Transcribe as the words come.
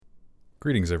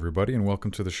Greetings, everybody, and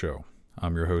welcome to the show.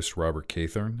 I'm your host, Robert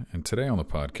Cathern, and today on the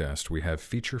podcast we have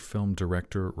feature film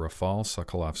director Rafal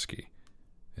Sokolovsky.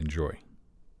 Enjoy.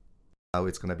 How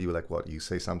it's going to be like what? You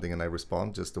say something and I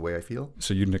respond just the way I feel?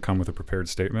 So you didn't come with a prepared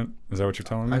statement? Is that what you're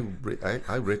telling me?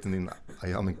 I've written in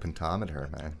iambic pentameter,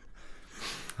 man.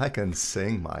 I can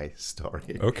sing my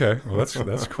story. Okay, well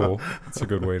that's cool. That's a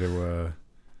good way to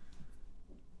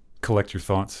collect your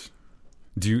thoughts.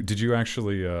 Did you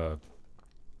actually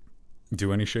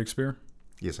do any Shakespeare?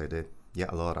 Yes, I did. Yeah,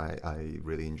 a lot. I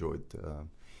really enjoyed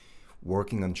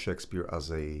working on Shakespeare as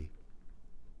a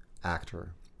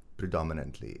actor,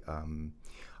 predominantly.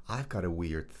 I've got a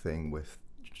weird thing with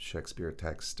Shakespeare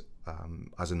text.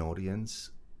 As an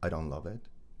audience, I don't love it.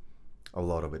 A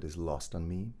lot of it is lost on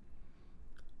me.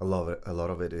 A lot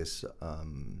of it is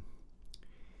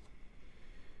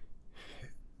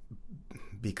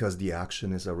because the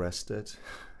action is arrested,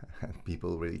 and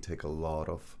people really take a lot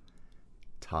of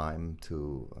time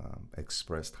to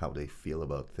express how they feel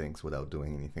about things without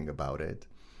doing anything about it.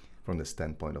 From the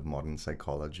standpoint of modern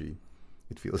psychology,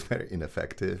 it feels very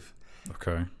ineffective,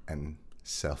 and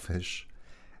selfish,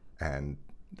 and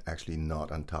actually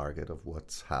not on target of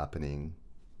what's happening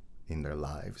in their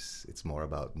lives. It's more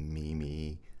about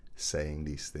me saying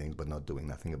these things but not doing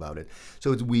nothing about it.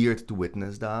 So it's weird to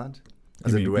witness that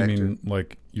as a director. You mean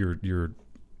like you're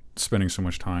spending so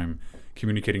much time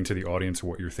communicating to the audience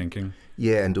what you're thinking?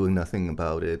 Yeah, and doing nothing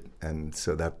about it. And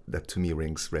so that to me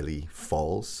rings really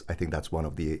false. I think that's one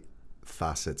of the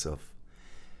facets of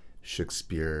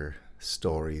Shakespeare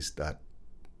stories that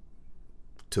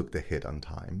took the hit on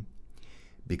time,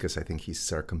 because I think his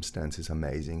circumstance is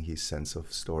amazing, his sense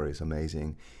of story is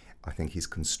amazing. I think his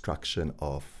construction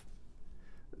of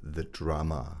the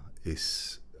drama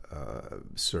is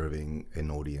serving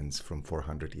an audience from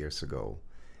 400 years ago.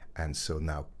 And so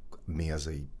now me as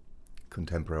a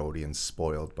contemporary audience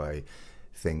spoiled by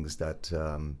things that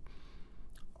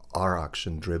are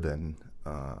action-driven.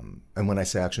 And when I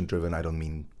say action-driven, I don't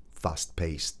mean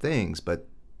fast-paced things, but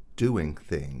doing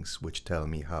things which tell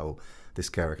me how this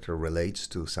character relates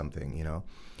to something, you know.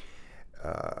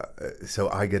 So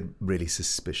I get really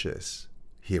suspicious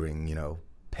hearing,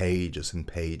 pages and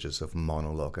pages of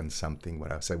monologue and something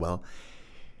where I say, well,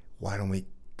 why don't we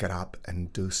get up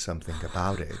and do something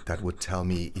about it? That would tell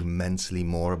me immensely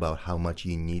more about how much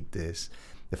you need this.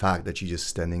 The fact that you're just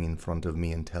standing in front of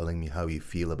me and telling me how you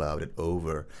feel about it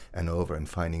over and over and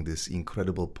finding this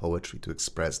incredible poetry to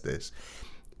express this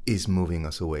is moving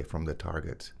us away from the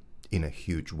target in a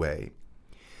huge way.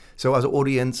 So as an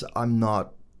audience, I'm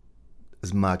not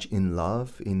as much in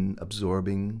love in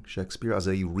absorbing Shakespeare. As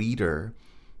a reader,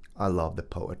 I love the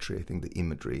poetry. I think the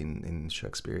imagery in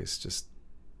Shakespeare is just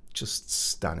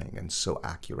stunning and so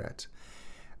accurate.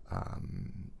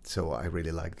 So I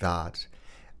really like that.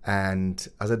 And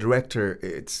as a director,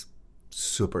 it's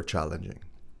super challenging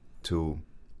to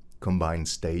combine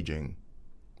staging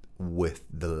with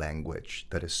the language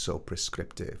that is so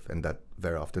prescriptive and that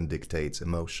very often dictates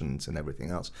emotions and everything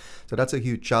else. So that's a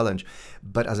huge challenge.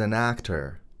 But as an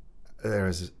actor,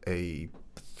 there's a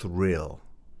thrill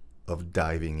of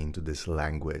diving into this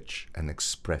language and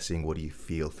expressing what you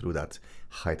feel through that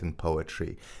heightened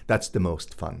poetry. That's the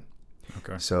most fun.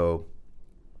 Okay. So,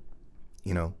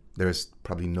 there's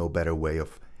probably no better way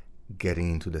of getting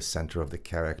into the center of the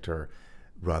character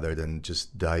rather than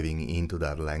just diving into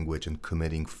that language and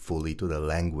committing fully to the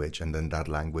language, and then that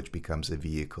language becomes a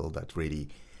vehicle that really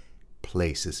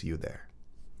places you there,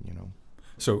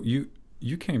 So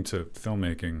you came to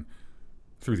filmmaking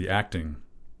through the acting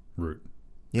route,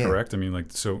 correct? I mean,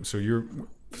 so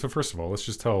first of all, let's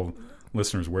just tell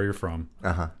listeners where you're from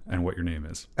and what your name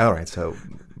is. All right, so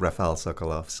Rafal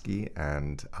Sokolovsky,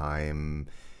 and I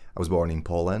was born in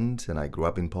Poland, and I grew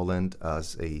up in Poland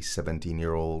as a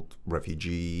 17-year-old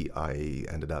refugee. I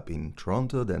ended up in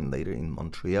Toronto, then later in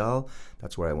Montreal.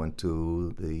 That's where I went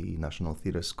to the National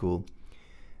Theatre School.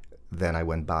 Then I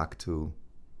went back to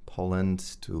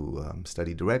Poland to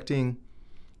study directing,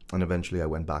 and eventually I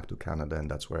went back to Canada, and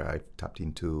that's where I tapped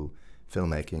into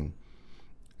filmmaking.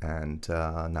 And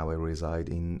now I reside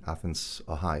in Athens,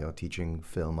 Ohio, teaching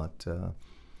film at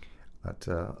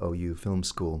OU Film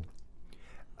School.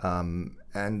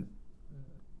 And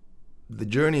the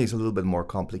journey is a little bit more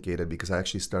complicated because I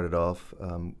actually started off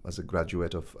as a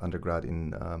graduate of undergrad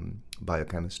in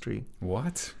biochemistry.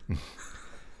 What?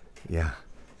 Yeah.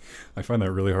 I find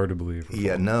that really hard to believe.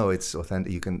 Yeah, no, it's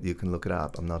authentic. You can look it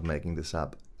up. I'm not making this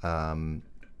up.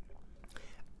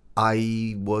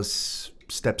 I was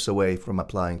steps away from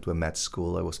applying to a med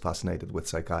school. I was fascinated with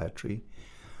psychiatry.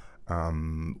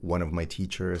 One of my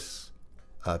teachers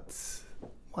at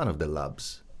one of the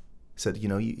labs said,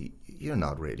 you're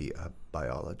not really a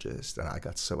biologist. And I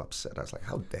got so upset. I was like,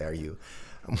 how dare you?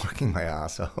 I'm working my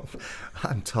ass off.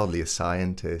 I'm totally a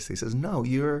scientist. He says, no,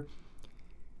 you're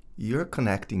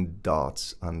connecting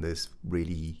dots on this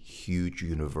really huge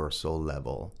universal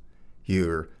level.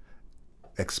 You're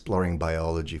exploring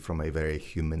biology from a very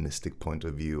humanistic point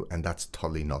of view, and that's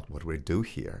totally not what we do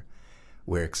here.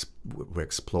 We're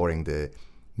exploring the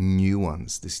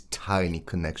nuance, this tiny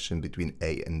connection between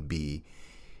A and B,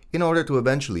 in order to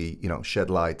eventually, shed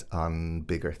light on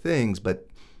bigger things. But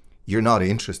you're not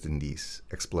interested in these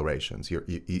explorations.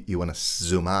 You want to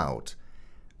zoom out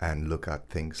and look at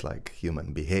things like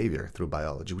human behavior through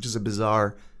biology, which is a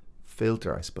bizarre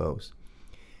filter, I suppose.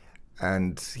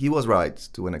 And he was right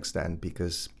to an extent,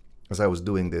 because as I was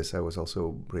doing this, I was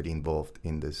also really involved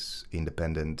in this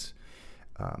independent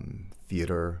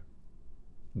theater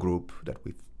group that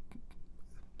we've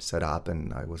set up,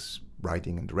 and I was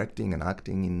writing and directing and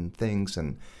acting in things,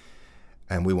 and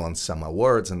we won some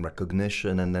awards and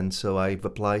recognition. And then so I've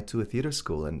applied to a theater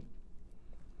school, and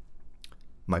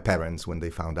my parents, when they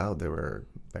found out, they were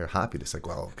happy. They're like,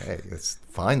 well, okay, it's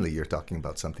finally you're talking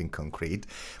about something concrete.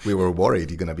 We were worried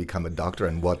you're going to become a doctor,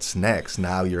 and what's next?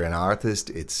 Now you're an artist.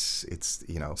 It's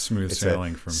smooth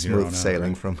sailing from here on. Smooth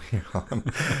sailing from here on.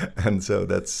 And so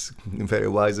that's very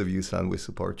wise of you, son. We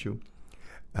support you.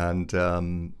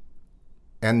 And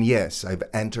yes, I've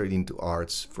entered into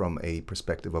arts from a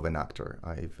perspective of an actor.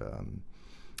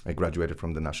 I graduated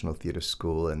from the National Theatre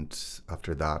School, and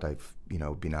after that, I've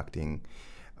been acting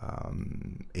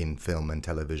in film and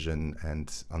television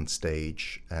and on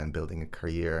stage and building a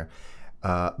career.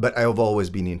 But I have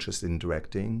always been interested in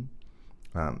directing.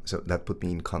 So that put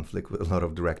me in conflict with a lot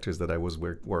of directors that I was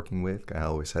working with. I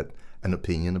always had an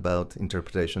opinion about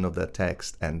interpretation of that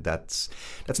text, and that's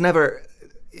never.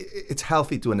 It's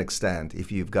healthy to an extent if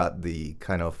you've got the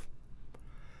kind of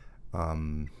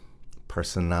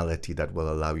personality that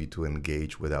will allow you to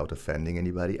engage without offending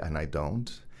anybody, and I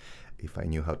don't. If I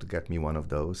knew how to get me one of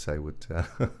those, I would.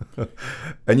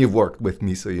 And you've worked with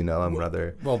me, so I'm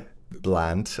rather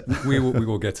bland. we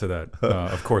will get to that,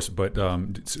 of course. But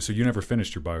so you never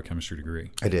finished your biochemistry degree?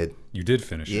 I did. You did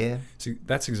finish it? Yeah. See,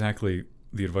 that's exactly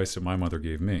the advice that my mother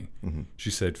gave me. Mm-hmm.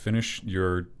 She said, finish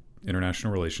your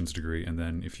international relations degree, and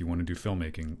then if you want to do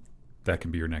filmmaking, that can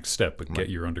be your next step, but get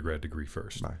your undergrad degree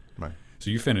first. Right.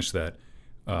 So you finished that.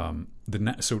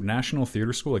 So National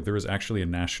Theatre School, like there is actually a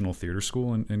National Theatre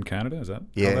School in Canada? Is that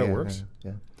how that works?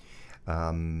 Yeah.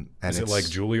 And is it like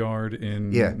Juilliard in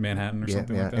Manhattan or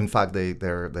something like that? In fact,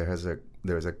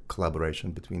 there's a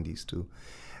collaboration between these two.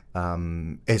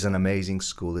 It's an amazing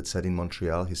school. It's set in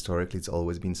Montreal. Historically, it's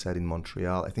always been set in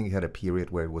Montreal. I think it had a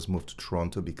period where it was moved to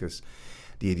Toronto because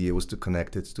the idea was to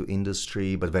connect it to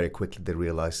industry, but very quickly they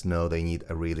realized, no, they need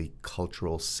a really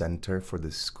cultural center for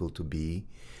this school to be.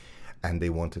 And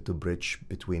they wanted to bridge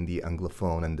between the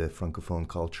Anglophone and the Francophone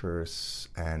cultures.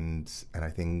 And I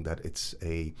think that it's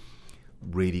a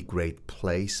really great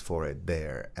place for it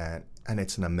there. And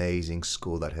it's an amazing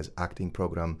school that has acting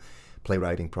program,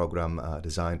 playwriting program,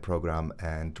 design program,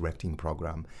 and directing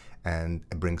program. And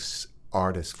it brings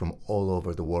artists from all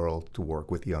over the world to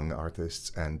work with young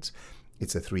artists. And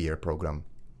it's a 3-year program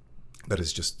that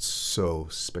is just so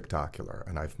spectacular.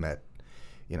 And I've met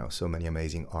so many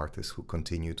amazing artists who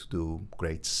continue to do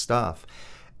great stuff.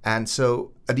 And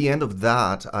so at the end of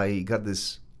that, I got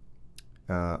this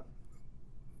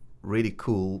really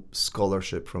cool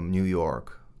scholarship from New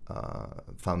York,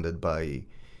 founded by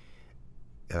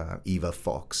Eva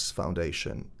Fox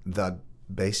Foundation, that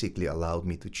basically allowed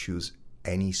me to choose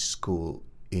any school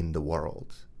in the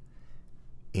world,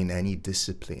 in any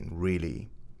discipline, really,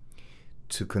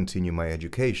 to continue my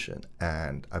education.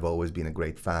 And I've always been a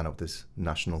great fan of this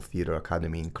National Theatre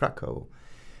Academy in Krakow,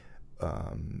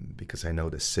 because I know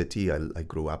the city. I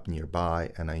grew up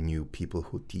nearby, and I knew people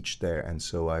who teach there. And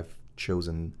so I've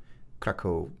chosen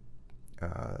Krakow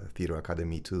Theatre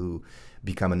Academy to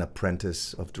become an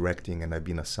apprentice of directing. And I've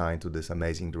been assigned to this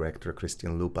amazing director,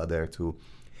 Christian Lupa, there to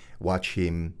watch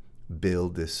him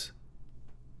build this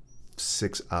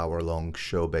 6-hour-long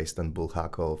show based on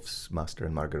Bulgakov's Master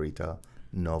and Margarita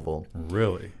novel.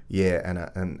 Really? Yeah,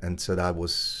 and so that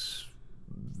was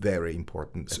very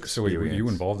important. So were you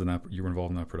involved in that? You were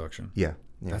involved in that production? Yeah.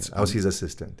 I was his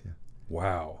assistant. Yeah.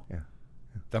 Wow. Yeah.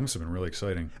 That must have been really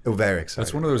exciting. Oh, very exciting.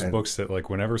 That's one of those books that, like,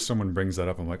 whenever someone brings that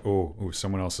up, I'm like, oh,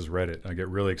 someone else has read it. I get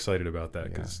really excited about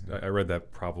that because I read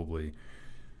that probably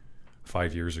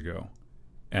 5 years ago,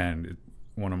 and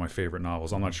one of my favorite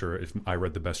novels. I'm not sure if I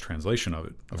read the best translation of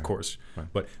it, of course. Right.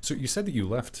 But so you said that you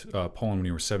left Poland when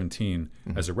you were 17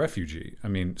 as a refugee. I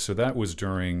mean, so that was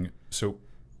during. So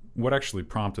what actually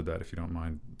prompted that, if you don't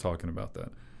mind talking about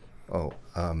that? Oh,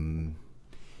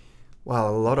 well,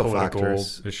 a lot of Political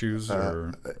factors. issues,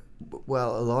 or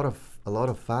Well, a lot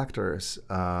of factors.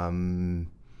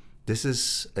 This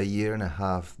is a year and a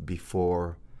half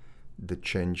before the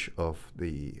change of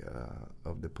the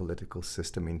political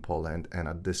system in Poland, and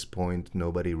at this point,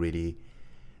 nobody really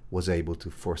was able to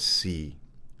foresee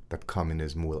that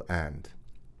communism will end.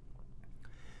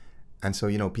 And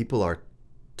so, people are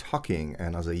talking,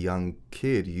 and as a young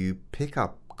kid, you pick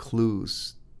up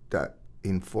clues that,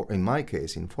 in my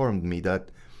case, informed me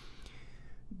that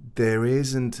there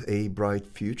isn't a bright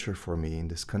future for me in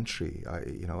this country.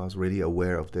 I was really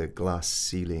aware of the glass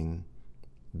ceiling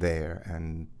there,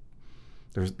 and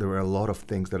there were a lot of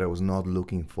things that I was not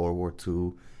looking forward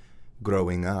to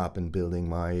growing up and building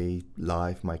my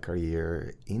life, my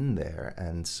career in there.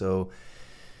 And so,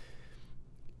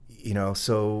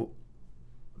 so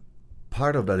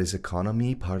part of that is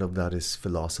economy, part of that is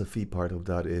philosophy, part of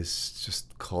that is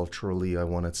just culturally I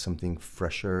wanted something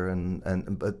fresher,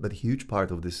 but a huge part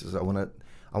of this is I wanted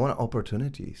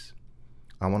opportunities.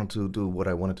 I wanted to do what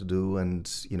I wanted to do, and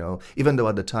even though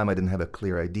at the time I didn't have a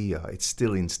clear idea, it's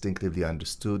still instinctively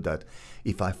understood that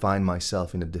if I find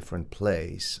myself in a different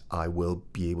place, I will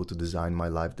be able to design my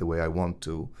life the way I want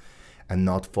to, and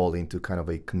not fall into kind of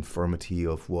a conformity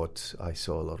of what I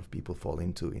saw a lot of people fall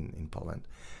into in Poland.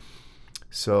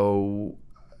 So,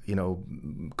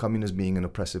 communism being an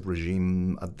oppressive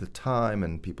regime at the time,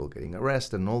 and people getting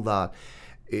arrested and all that,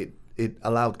 it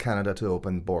allowed Canada to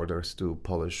open borders to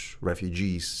Polish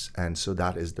refugees, and so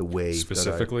that is the way.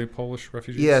 Specifically Polish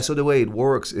refugees? Yeah, so the way it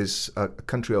works is a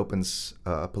country opens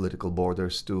political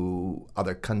borders to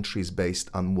other countries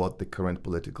based on what the current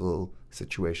political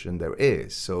situation there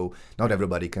is. So not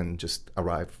everybody can just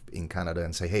arrive in Canada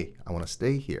and say, hey, I want to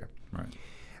stay here. Right.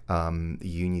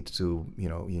 You need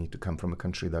to come from a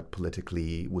country that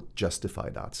politically would justify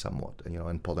that somewhat,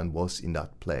 and Poland was in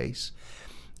that place.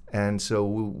 And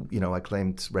so, I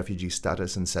claimed refugee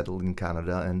status and settled in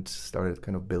Canada and started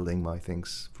kind of building my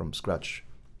things from scratch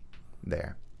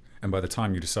there. And by the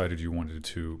time you decided you wanted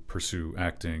to pursue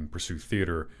acting, pursue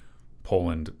theater,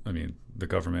 Poland, the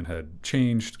government had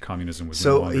changed, communism was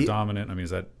no longer dominant.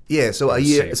 Is that... Yeah, so a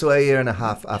year and a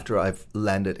half after I've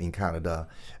landed in Canada,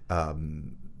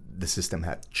 the system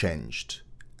had changed.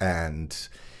 And,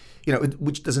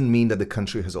 which doesn't mean that the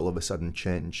country has all of a sudden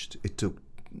changed. It took,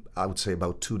 I would say,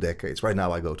 about 2 decades. Right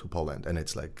now I go to Poland and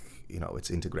it's like, it's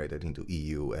integrated into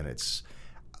EU and it's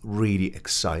really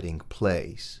exciting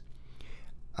place.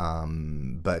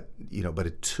 But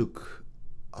it took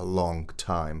a long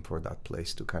time for that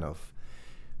place to kind of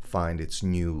find its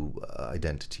new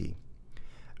identity.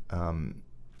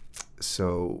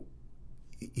 So,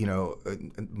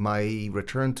 my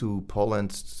return to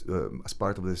Poland as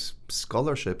part of this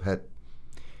scholarship had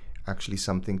actually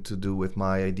something to do with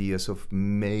my ideas of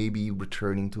maybe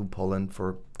returning to Poland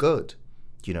for good.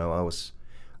 I was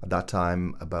at that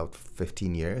time about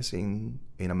 15 years in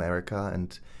America,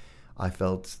 and I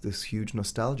felt this huge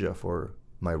nostalgia for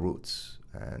my roots,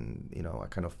 and I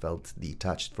kind of felt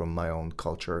detached from my own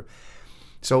culture.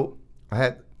 So I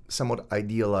had somewhat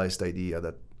idealized idea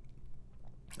that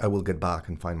I will get back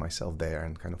and find myself there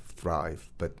and kind of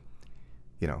thrive, but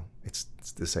it's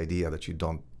this idea that you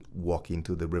don't walk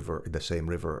into the same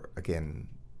river again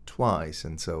twice.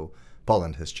 And so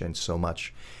Poland has changed so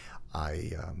much.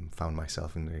 I found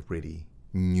myself in a really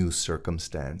new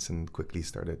circumstance and quickly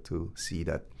started to see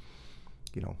that,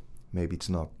 maybe it's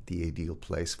not the ideal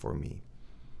place for me.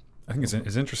 I think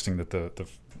it's interesting that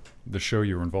the show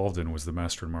you were involved in was The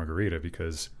Master and Margarita,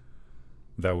 because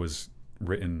that was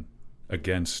written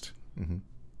against the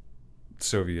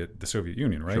Soviet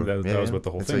Union, right? Sure. That was what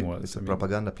the whole thing was. It's a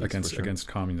propaganda piece against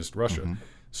communist Russia. Mm-hmm.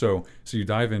 So you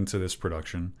dive into this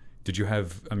production. Did you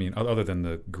have, other than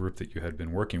the group that you had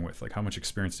been working with, like how much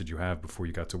experience did you have before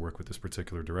you got to work with this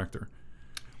particular director?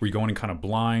 Were you going in kind of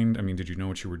blind? Did you know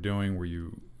what you were doing? Were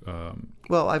you...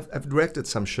 Well, I've directed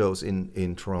some shows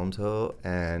in Toronto,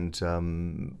 and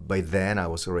by then I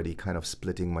was already kind of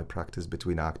splitting my practice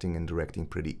between acting and directing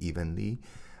pretty evenly.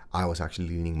 I was actually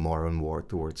leaning more and more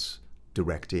towards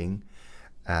directing,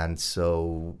 and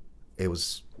so it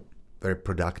was a very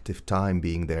productive time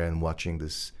being there and watching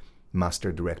this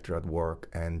master director at work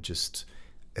and just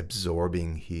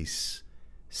absorbing his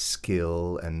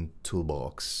skill and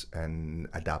toolbox and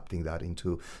adapting that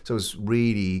into... So it was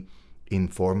really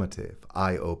informative,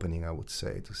 eye-opening, I would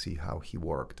say, to see how he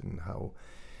worked and how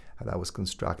that was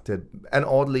constructed. And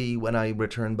oddly, when I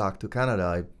returned back to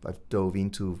Canada, I dove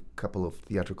into a couple of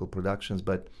theatrical productions,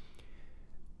 but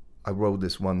I wrote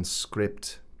this one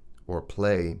script or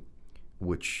play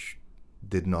which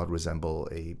did not resemble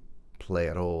a play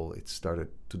at all. It started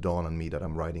to dawn on me that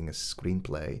I'm writing a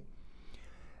screenplay.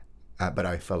 But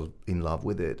I fell in love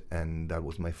with it, and that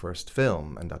was my first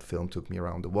film. And that film took me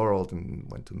around the world and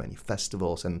went to many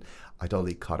festivals, and I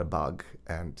totally caught a bug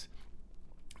and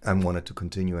wanted to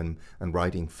continue and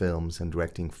writing films and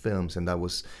directing films. And that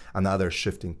was another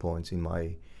shifting point in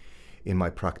my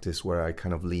practice, where I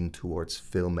kind of leaned towards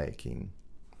filmmaking.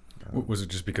 Was it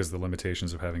just because of the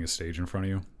limitations of having a stage in front of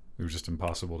you? It was just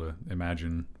impossible to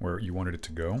imagine where you wanted it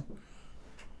to go?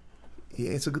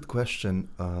 Yeah, it's a good question.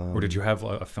 Or did you have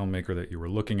a filmmaker that you were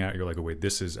looking at? You're like, oh, wait,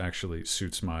 this is actually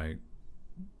suits my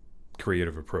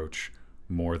creative approach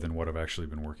more than what I've actually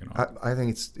been working on. I think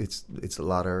it's the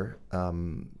latter.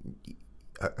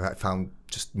 I found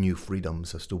just new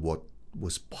freedoms as to what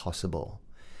was possible.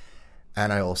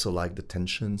 And I also like the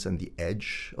tensions and the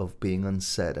edge of being on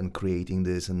set and creating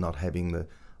this and not having the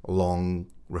long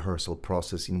rehearsal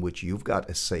process in which you've got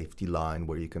a safety line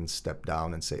where you can step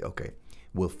down and say, okay,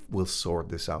 we'll sort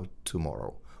this out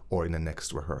tomorrow or in the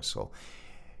next rehearsal.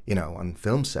 You know, on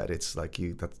film set, it's like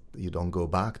you don't go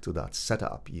back to that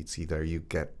setup. It's either you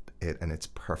get it and it's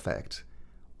perfect,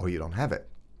 or you don't have it.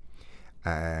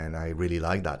 And I really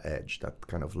like that edge, that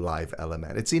kind of live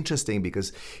element. It's interesting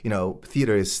because, you know,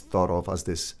 theater is thought of as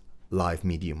this live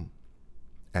medium,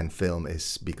 and film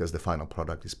is because the final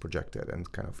product is projected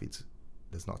and kind of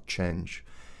does not change.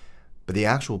 But the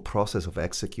actual process of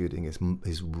executing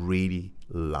is really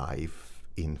live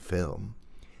in film,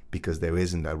 because there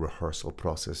isn't a rehearsal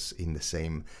process in the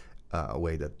same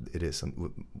way that it is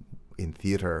in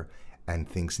theater, and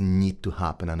things need to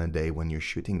happen on a day when you're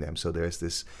shooting them. So there's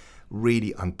this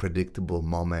really unpredictable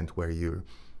moment where you're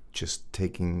just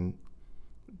taking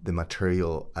the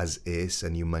material as is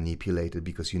and you manipulate it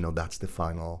because you know that's the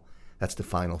final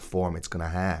form it's going to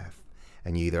have,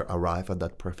 and you either arrive at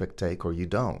that perfect take or you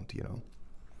don't, you know.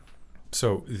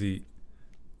 So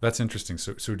that's interesting.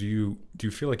 So do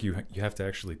you feel like you have to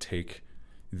actually take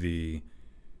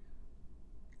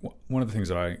one of the things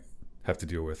that I have to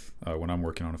deal with when I'm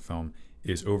working on a film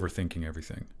is overthinking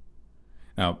everything.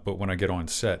 Now, but when I get on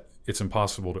set, it's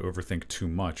impossible to overthink too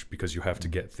much because you have to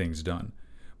get things done.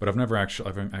 But I've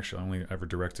only ever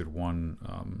directed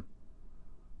one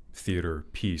theater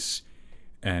piece,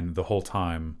 and the whole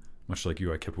time, much like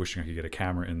you, I kept wishing I could get a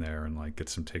camera in there and like get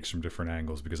some takes from different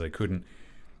angles, because I couldn't,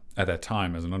 at that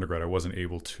time as an undergrad, I wasn't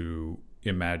able to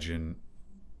imagine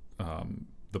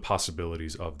the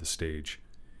possibilities of the stage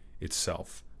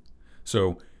itself.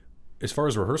 So as far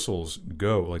as rehearsals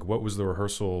go, like what was the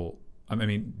rehearsal? I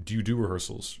mean, do you do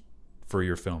rehearsals for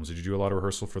your films? Did you do a lot of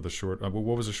rehearsal for the short?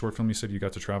 What was the short film you said you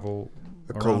got to travel?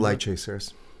 Called Light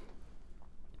Chasers.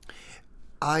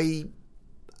 I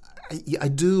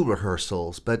do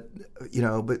rehearsals, but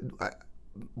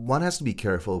one has to be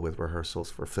careful with rehearsals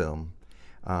for film.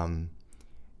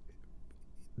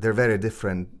 They're very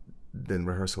different than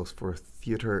rehearsals for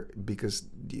theater, because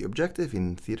the objective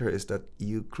in theater is that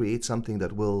you create something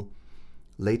that will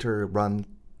later run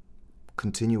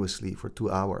continuously for 2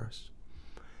 hours.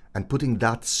 And putting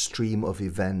that stream of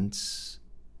events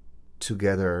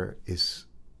together is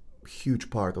a huge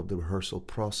part of the rehearsal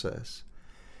process.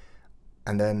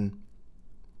 And then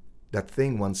that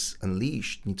thing, once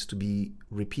unleashed, needs to be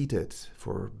repeated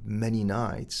for many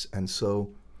nights. And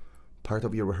so part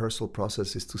of your rehearsal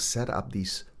process is to set up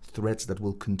these threads that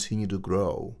will continue to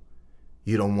grow.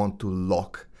 You don't want to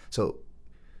lock. So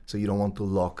you don't want to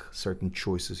lock certain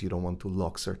choices. You don't want to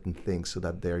lock certain things so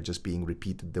that they're just being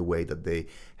repeated the way that they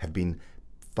have been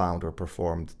found or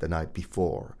performed the night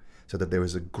before, so that there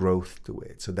is a growth to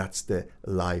it. So that's the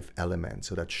live element.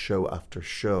 So that show after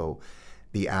show,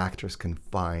 the actors can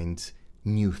find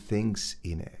new things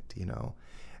in it, you know.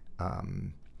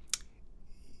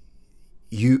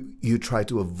 You try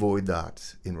to avoid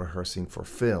that in rehearsing for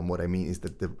film. What I mean is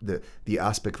that the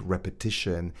aspect of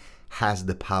repetition has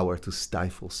the power to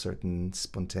stifle certain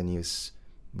spontaneous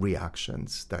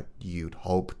reactions that you'd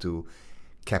hope to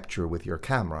capture with your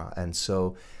camera. And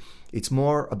so it's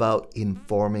more about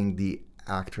informing the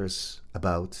actors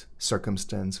about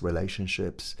circumstance,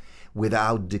 relationships,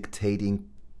 without dictating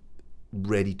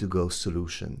ready-to-go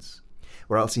solutions.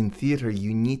 Whereas in theater,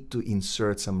 you need to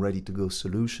insert some ready-to-go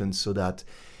solutions so that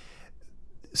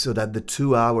the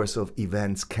 2 hours of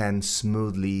events can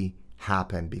smoothly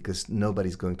happen, because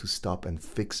nobody's going to stop and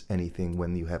fix anything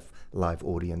when you have live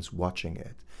audience watching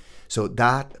it. So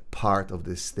that part of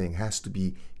this thing has to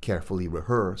be carefully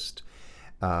rehearsed,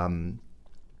 but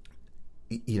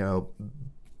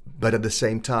at the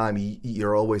same time,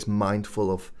 you're always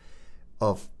mindful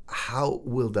of how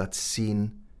will that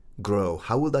scene grow?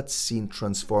 How will that scene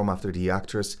transform after the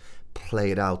actors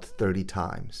play it out 30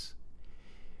 times?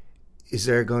 Is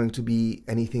there going to be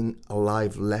anything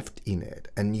alive left in it?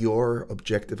 And your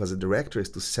objective as a director is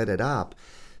to set it up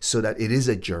so that it is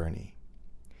a journey,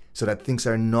 so that things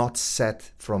are not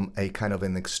set from a kind of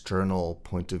an external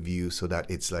point of view, so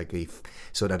that it's like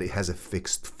so that it has a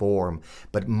fixed form,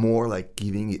 but more like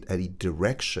giving it a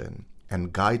direction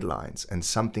and guidelines and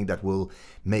something that will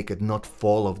make it not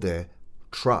fall off the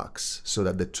trucks, so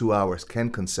that the 2 hours can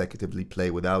consecutively play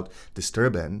without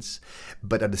disturbance,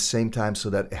 but at the same time so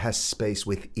that it has space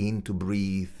within to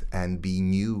breathe and be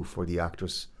new for the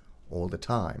actors all the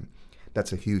time.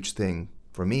 That's a huge thing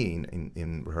for me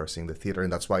in rehearsing the theater,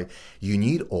 and that's why you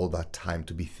need all that time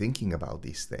to be thinking about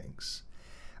these things.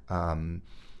 And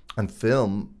in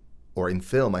film,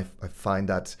 I find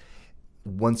that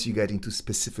once you get into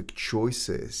specific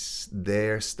choices,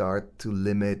 they start to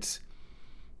limit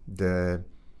the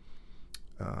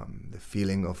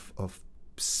feeling of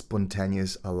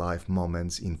spontaneous, alive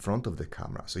moments in front of the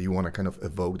camera. So you want to kind of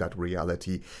evoke that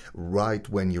reality right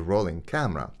when you're rolling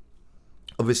camera.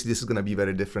 Obviously, this is going to be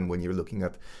very different when you're looking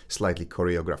at slightly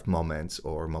choreographed moments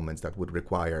or moments that would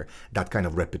require that kind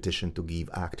of repetition to give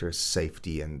actors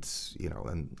safety and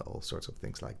all sorts of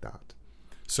things like that.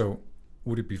 So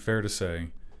would it be fair to say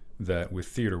that with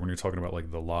theater, when you're talking about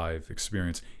like the live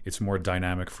experience, it's more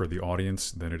dynamic for the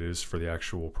audience than it is for the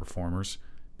actual performers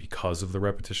because of the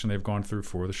repetition they've gone through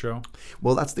for the show?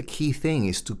 Well, that's the key thing,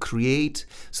 is to create.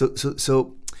 So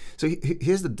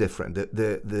here's the difference.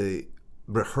 The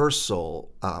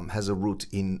rehearsal has a root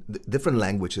in different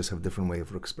languages, have different way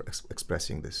of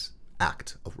expressing this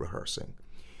act of rehearsing.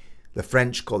 The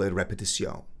French call it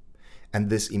répétition,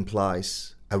 and this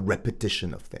implies a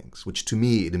repetition of things, which to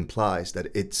me it implies that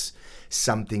it's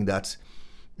something that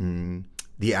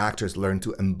the actors learn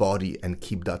to embody and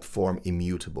keep that form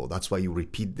immutable. That's why you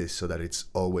repeat this, so that it's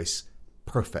always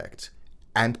perfect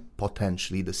and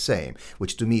potentially the same,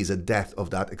 which to me is a death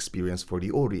of that experience for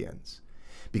the audience.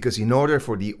 Because in order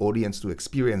for the audience to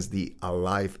experience the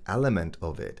alive element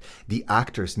of it, the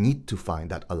actors need to find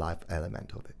that alive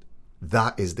element of it.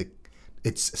 That is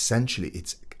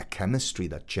it's a chemistry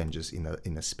that changes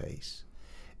in a space.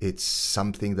 It's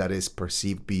something that is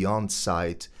perceived beyond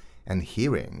sight and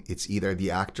hearing. It's either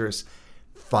the actors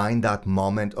find that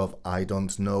moment of, I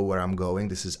don't know where I'm going,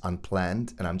 this is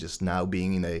unplanned, and I'm just now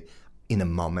being in a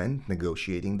moment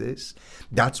negotiating this.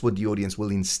 That's what the audience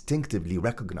will instinctively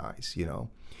recognize,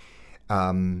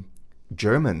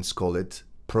 Germans call it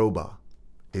Probe.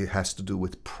 It has to do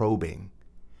with probing.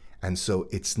 And so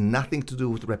it's nothing to do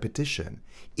with repetition.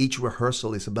 Each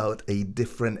rehearsal is about a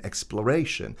different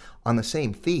exploration on the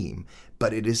same theme,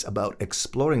 but it is about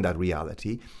exploring that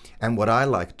reality. And what I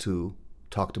like to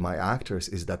talk to my actors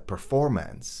is that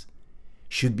performance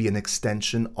should be an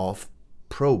extension of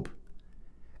probe.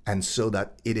 And so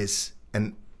that it is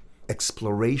an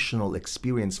explorational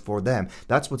experience for them.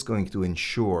 That's what's going to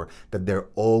ensure that they're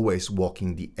always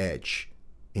walking the edge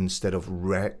instead of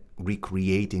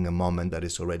recreating a moment that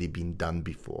has already been done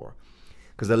before.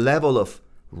 Because the level of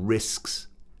risks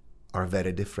are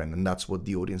very different, and that's what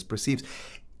the audience perceives.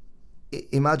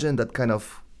 Imagine that kind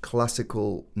of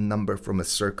classical number from a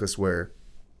circus where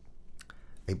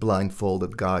a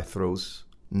blindfolded guy throws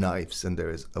knives and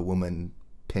there is a woman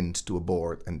pinned to a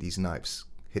board and these knives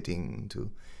hitting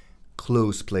to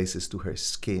close places to her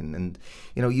skin. And,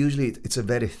 usually it's a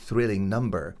very thrilling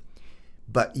number.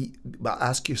 But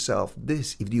ask yourself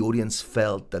this: if the audience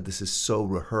felt that this is so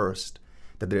rehearsed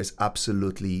that there's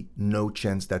absolutely no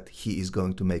chance that he is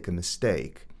going to make a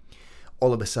mistake,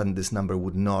 all of a sudden this number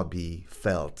would not be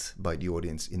felt by the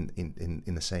audience in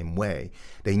the same way.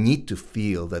 They need to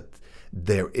feel that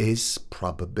there is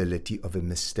probability of a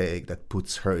mistake that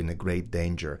puts her in a great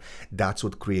danger. That's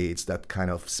what creates that kind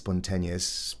of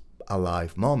spontaneous,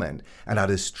 alive moment. And that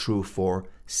is true for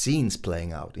scenes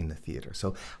playing out in the theater.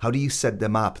 So how do you set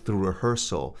them up through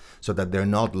rehearsal so that they're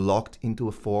not locked into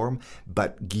a form,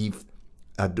 but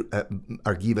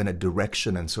are given a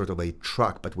direction and sort of a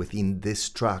track, but within this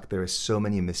track there are so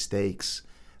many mistakes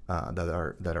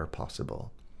that are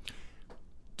possible.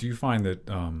 Do you find that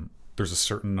there's a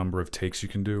certain number of takes you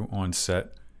can do on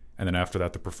set, and then after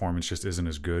that the performance just isn't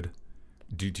as good?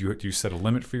 Do you set a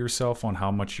limit for yourself on how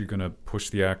much you're going to push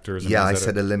the actors? Yeah, I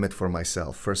set a limit for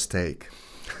myself. First take.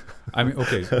 I mean,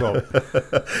 okay, well.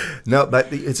 No,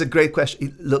 but it's a great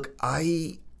question. Look,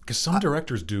 because some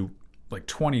directors do like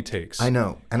 20 takes. I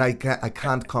know, and I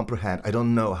can't comprehend. I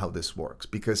don't know how this works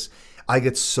because I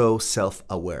get so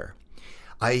self-aware.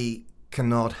 I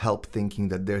cannot help thinking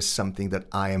that there's something that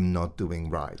I am not doing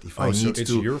right. So it's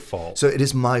your fault. So it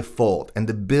is my fault. And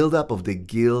the buildup of the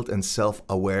guilt and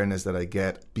self-awareness that I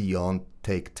get beyond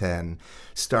take 10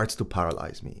 starts to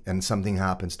paralyze me and something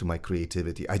happens to my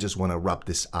creativity. I just want to wrap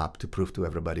this up to prove to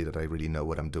everybody that I really know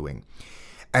what I'm doing.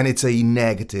 And it's a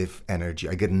negative energy.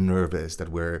 I get nervous that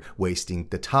we're wasting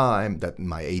the time, that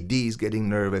my AD is getting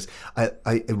nervous.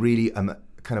 I really am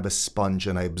kind of a sponge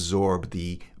and I absorb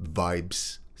the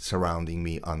vibes surrounding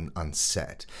me on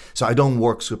set. So I don't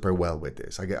work super well with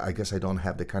this. I guess I don't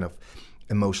have the kind of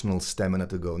emotional stamina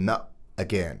to go, no,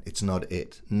 again, it's not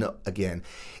it. No, again.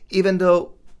 Even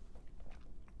though,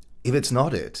 if it's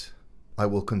not it, I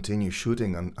will continue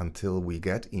shooting until we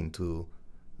get into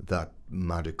that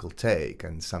magical take.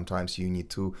 And sometimes you need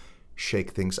to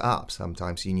shake things up.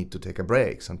 Sometimes you need to take a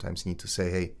break. Sometimes you need to say,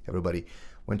 hey, everybody,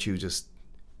 why don't you just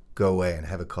go away and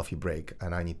have a coffee break,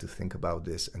 and I need to think about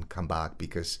this and come back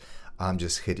because I'm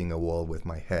just hitting a wall with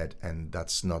my head and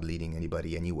that's not leading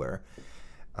anybody anywhere.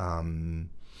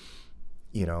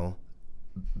 You know,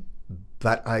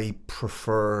 but I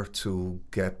prefer to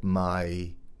get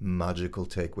my magical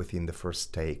take within the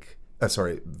first take.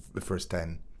 The first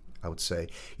 10, I would say.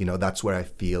 You know, that's where I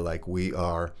feel like we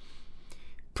are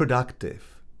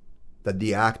productive, that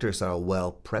the actors are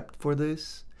well prepped for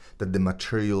this, that the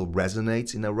material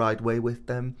resonates in the right way with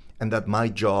them, and that my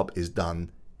job is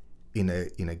done in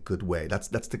a good way. That's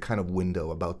the kind of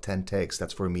window, about 10 takes.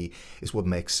 That's for me is what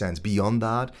makes sense. Beyond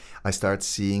that, I start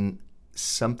seeing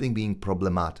something being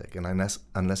problematic, and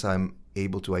unless I'm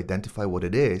able to identify what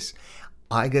it is,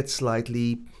 I get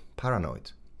slightly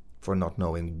paranoid for not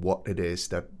knowing what it is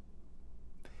that,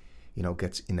 you know,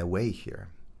 gets in a way here.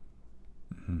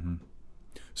 Mm-hmm.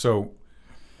 So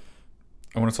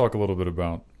I want to talk a little bit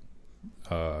about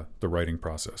the writing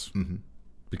process, mm-hmm.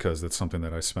 because that's something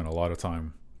that I spent a lot of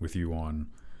time with you on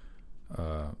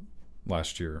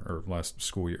last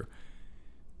school year.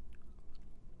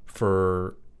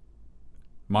 For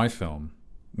my film,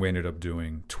 we ended up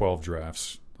doing 12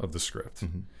 drafts of the script,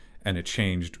 mm-hmm. and it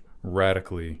changed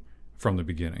radically from the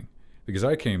beginning, because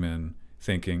I came in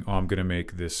thinking, I'm going to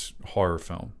make this horror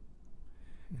film,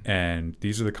 mm-hmm. and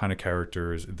these are the kind of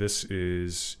characters, this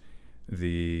is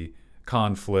the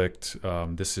conflict,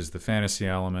 this is the fantasy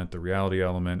element, the reality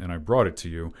element, and I brought it to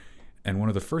you. And one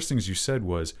of the first things you said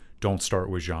was, don't start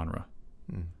with genre.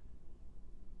 Mm.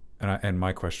 And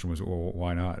my question was, well,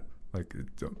 why not? Like,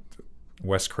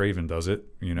 Wes Craven does it,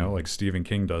 you know, like Stephen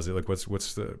King does it. Like,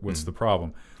 what's the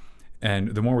problem?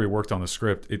 And the more we worked on the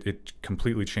script, it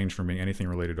completely changed from being anything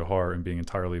related to horror and being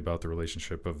entirely about the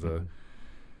relationship of the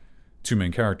two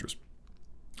main characters.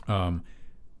 The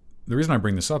reason I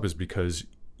bring this up is because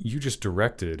you just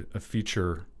directed a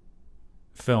feature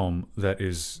film that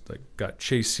is like got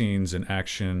chase scenes and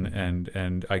action,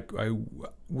 and I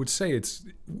would say it's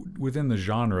within the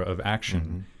genre of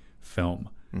action film.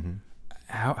 Mm-hmm.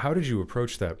 How did you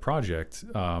approach that project?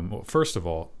 Well, first of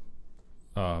all,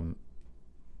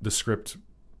 the script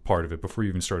part of it, before you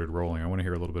even started rolling, I want to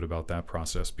hear a little bit about that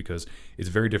process, because it's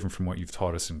very different from what you've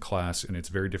taught us in class, and it's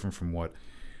very different from what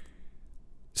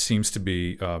seems to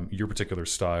be your particular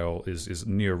style is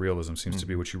neorealism seems to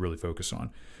be what you really focus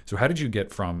on. So how did you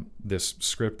get from this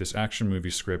script, this action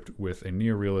movie script with a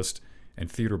neorealist and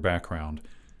theater background,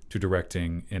 to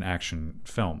directing an action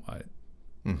film?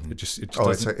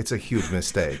 It's a huge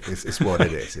mistake. It's what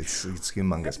it is. It's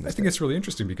humongous mistake. I think it's really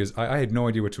interesting because I had no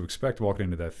idea what to expect walking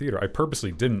into that theater. I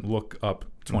purposely didn't look up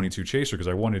 22 Chaser because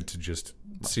I wanted to just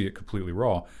see it completely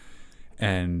raw.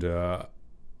 And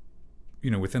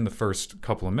within the first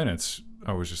couple of minutes,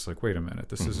 I was just like, wait a minute,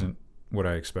 this isn't what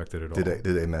I expected at all. Did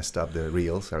they messed up the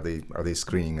reels? Are they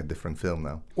screening a different film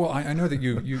now? Well, I know that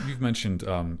you've mentioned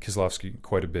Kieslowski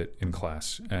quite a bit in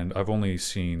class, and I've only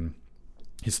seen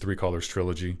his Three Colors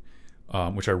trilogy,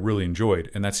 which I really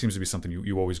enjoyed, and that seems to be something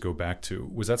you always go back to.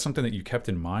 Was that something that you kept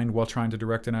in mind while trying to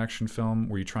direct an action film?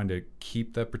 Were you trying to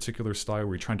keep that particular style?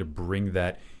 Were you trying to bring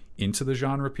that into the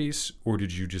genre piece, or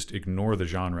did you just ignore the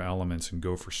genre elements and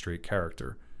go for straight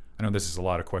character? I know this is a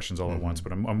lot of questions all at once,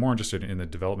 but I'm more interested in the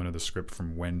development of the script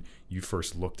from when you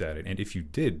first looked at it, and if you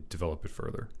did develop it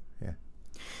further. Yeah.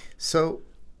 So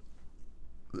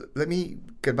let me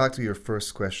get back to your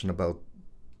first question about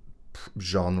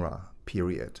genre,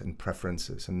 period, and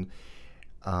preferences. And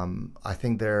I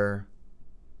think there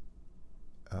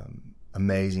are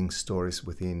amazing stories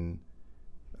within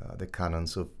the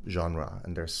canons of genre,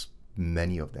 and there's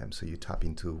many of them. So you tap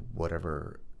into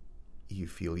whatever you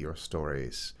feel your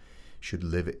stories should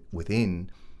live within.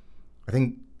 I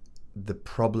think the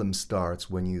problem starts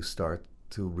when you start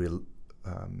to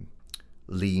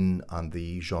lean on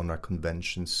the genre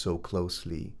conventions so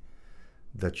closely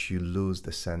that you lose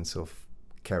the sense of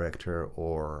character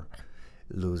or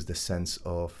lose the sense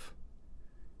of,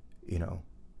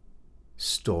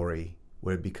 story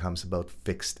where it becomes about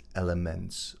fixed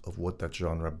elements of what that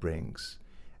genre brings.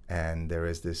 And there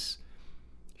is this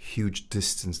huge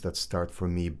distance that starts for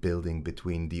me building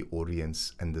between the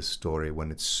audience and the story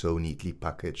when it's so neatly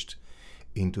packaged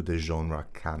into the genre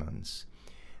canons.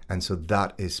 And so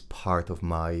that is part of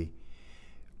my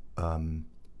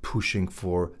pushing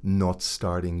for not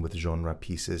starting with genre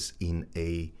pieces in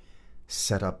a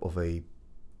setup of a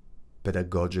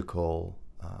pedagogical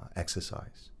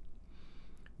exercise,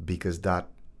 because that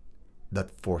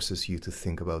forces you to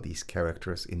think about these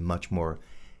characters in much more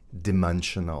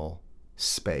dimensional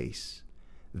space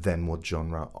than what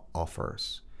genre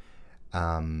offers.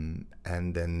 And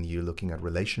then you're looking at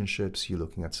relationships, you're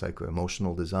looking at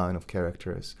psycho-emotional design of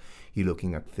characters, you're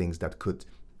looking at things that could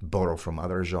borrow from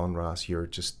other genres, you're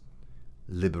just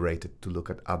liberated to look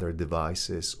at other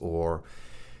devices or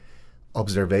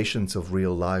observations of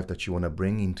real life that you want to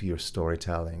bring into your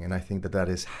storytelling. And I think that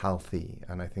is healthy,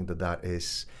 and I think that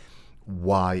is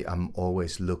why I'm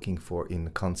always looking for, in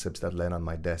concepts that land on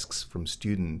my desks from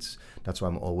students, that's why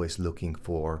I'm always looking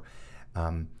for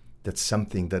that's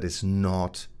something that is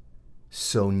not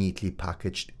so neatly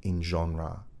packaged in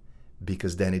genre,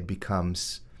 because then it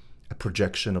becomes a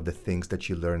projection of the things that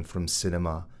you learn from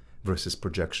cinema versus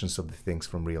projections of the things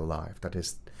from real life. That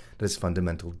is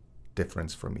fundamental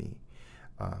difference for me.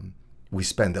 We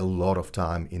spend a lot of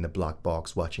time in a black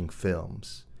box watching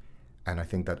films, and I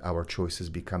think that our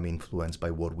choices become influenced by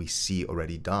what we see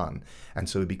already done. And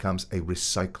so it becomes a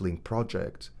recycling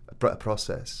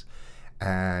process.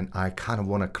 And I kind of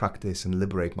want to crack this and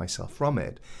liberate myself from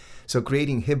it. So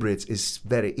creating hybrids is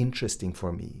very interesting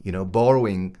for me,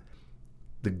 borrowing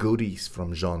the goodies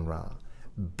from genre,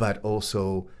 but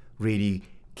also really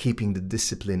keeping the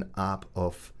discipline up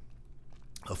of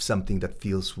something that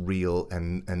feels real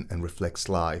and reflects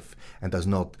life and does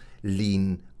not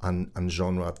lean on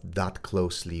genre that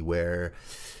closely, where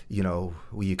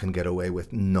you can get away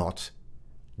with not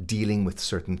dealing with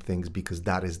certain things because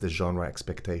that is the genre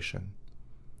expectation.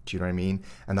 Do you know what I mean?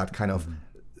 And that kind of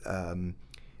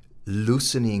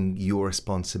loosening your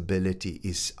responsibility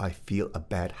is, I feel, a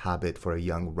bad habit for a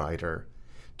young writer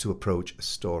to approach a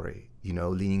story.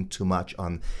 Leaning too much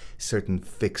on certain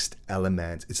fixed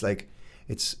elements. It's like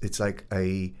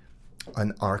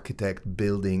an architect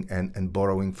building and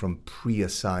borrowing from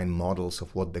pre-assigned models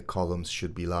of what the columns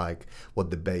should be like,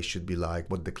 what the base should be like,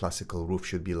 what the classical roof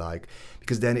should be like,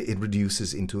 because then it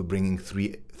reduces into bringing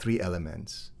three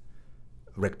elements.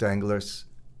 Rectangulars,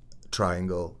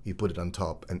 triangle, you put it on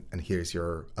top, and here's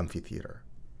your amphitheater.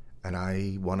 And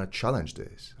I want to challenge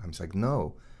this. I'm like,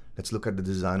 no, let's look at the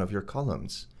design of your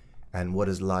columns. And what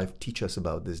does life teach us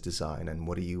about this design? And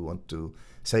what do you want to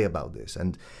say about this?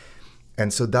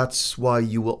 And so that's why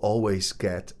you will always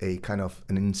get a kind of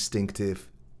an instinctive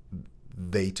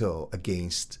veto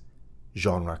against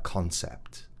genre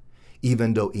concept.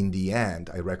 Even though in the end,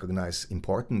 I recognize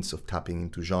importance of tapping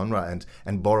into genre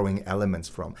and borrowing elements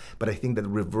from. But I think that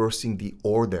reversing the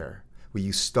order, where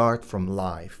you start from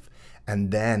life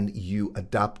and then you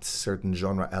adapt certain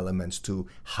genre elements to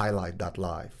highlight that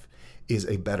life, is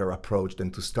a better approach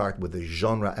than to start with the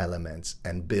genre elements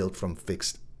and build from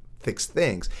fixed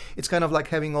things. It's kind of like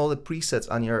having all the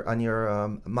presets on your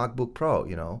MacBook Pro.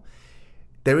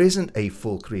 There isn't a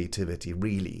full creativity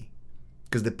really,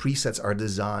 because the presets are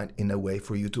designed in a way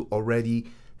for you to already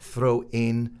throw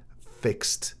in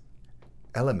fixed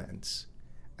elements.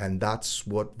 And that's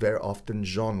what very often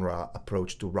genre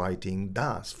approach to writing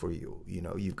does for you.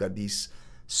 You've got these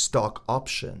stock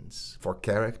options for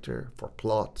character, for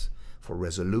plot, for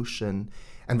resolution.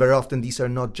 And very often these are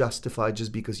not justified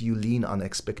just because you lean on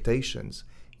expectations.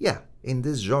 Yeah, in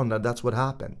this genre, that's what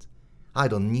happened. I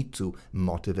don't need to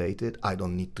motivate it. I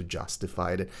don't need to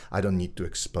justify it. I don't need to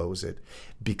expose it,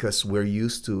 because we're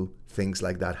used to things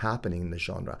like that happening in the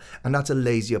genre. And that's a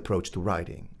lazy approach to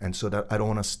writing. And so that I don't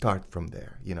want to start from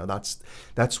there.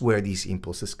 That's where these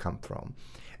impulses come from.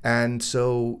 And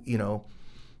so,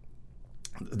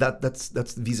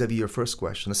 that's vis-a-vis your first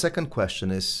question. The second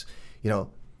question is,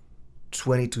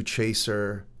 22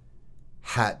 Chaser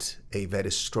had a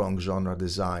very strong genre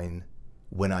design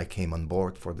when I came on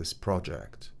board for this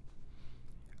project.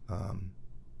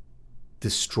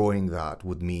 Destroying that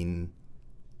would mean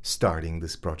starting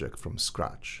this project from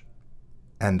scratch,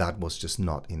 and that was just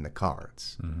not in the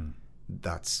cards. Mm-hmm.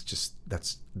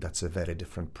 That's a very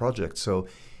different project. So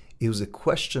it was a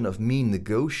question of me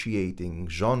negotiating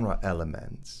genre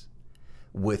elements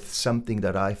with something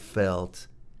that I felt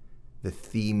the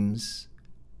themes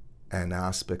and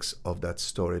aspects of that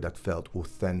story that felt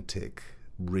authentic,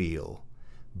 real,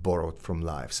 borrowed from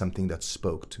life, something that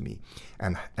spoke to me.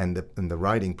 And the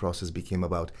writing process became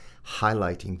about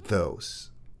highlighting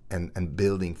those and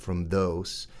building from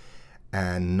those,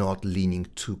 and not leaning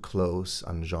too close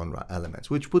on genre elements,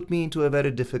 which put me into a very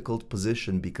difficult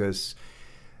position because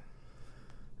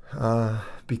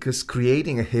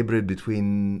creating a hybrid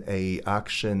between a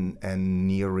action and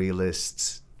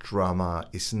neorealist drama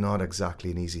is not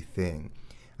exactly an easy thing.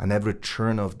 And every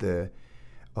turn of the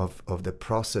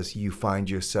process, you find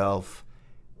yourself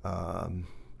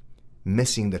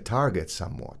missing the target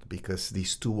somewhat, because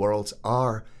these two worlds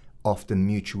are often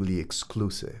mutually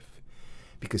exclusive.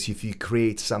 Because if you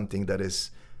create something that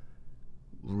is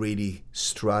really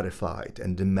stratified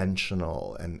and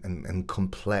dimensional and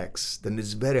complex, then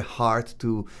it's very hard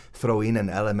to throw in an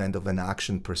element of an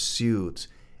action pursuit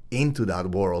into that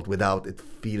world without it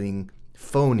feeling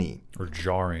phony or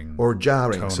jarring.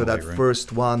 Tonally, so that right?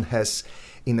 First one has,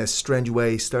 in a strange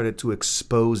way, started to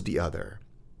expose the other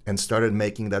and started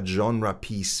making that genre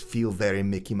piece feel very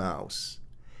Mickey Mouse.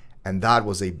 And that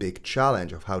was a big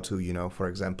challenge of how to, for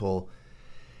example,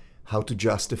 how to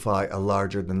justify a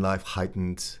larger-than-life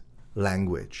heightened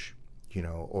language,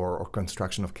 or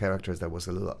construction of characters that was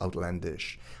a little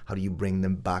outlandish. How do you bring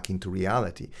them back into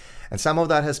reality? And some of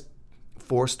that has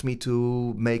forced me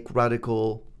to make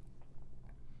radical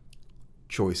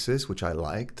choices, which I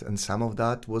liked, and some of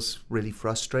that was really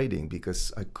frustrating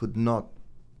because I could not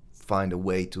find a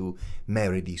way to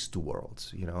marry these two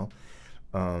worlds,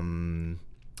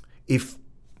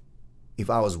 If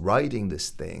I was writing this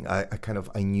thing,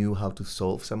 I knew how to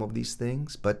solve some of these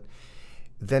things, but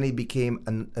then it became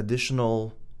an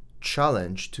additional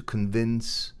challenge to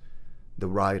convince the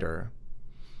writer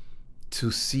to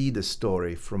see the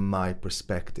story from my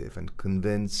perspective and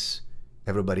convince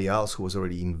everybody else who was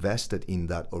already invested in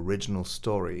that original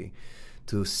story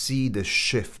to see the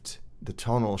shift, the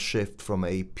tonal shift from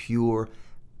a pure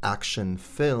action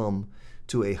film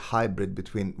to a hybrid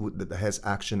that has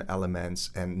action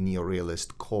elements and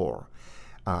neorealist core,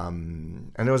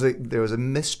 and there was a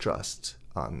mistrust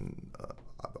on,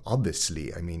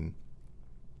 obviously. I mean,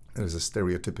 there's a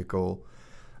stereotypical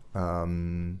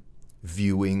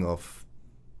viewing of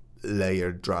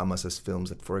layered dramas as films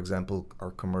that, for example,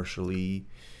 are commercially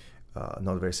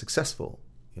not very successful.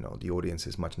 The audience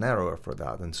is much narrower for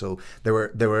that, and so there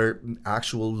were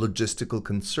actual logistical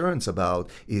concerns about,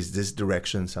 is this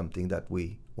direction something that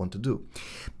we want to do?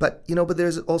 But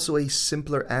there's also a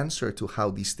simpler answer to how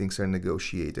these things are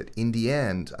negotiated. In the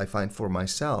end, I find for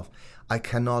myself, I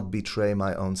cannot betray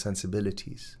my own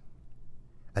sensibilities,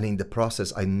 and in the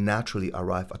process, I naturally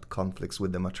arrive at conflicts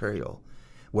with the material,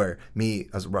 where me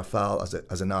as Raphael,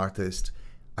 as an artist,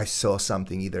 I saw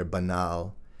something either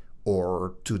banal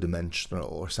or two-dimensional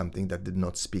or something that did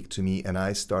not speak to me, and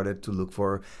I started to look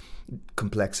for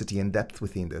complexity and depth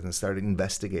within this and started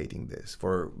investigating this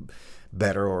for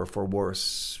better or for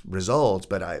worse results.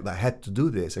 But I had to do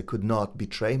this. I could not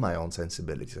betray my own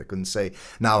sensibilities. I couldn't say,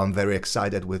 now I'm very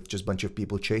excited with just a bunch of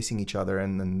people chasing each other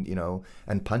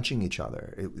and punching each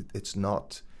other. It's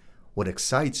not what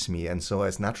excites me, and so I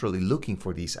was naturally looking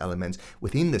for these elements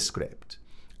within the script.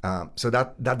 So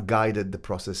that guided the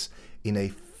process in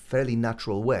a fairly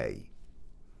natural way.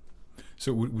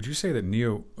 So would you say that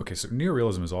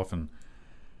neorealism is often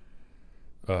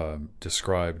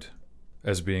described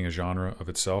as being a genre of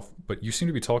itself, but you seem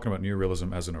to be talking about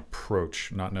neorealism as an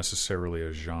approach, not necessarily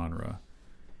a genre.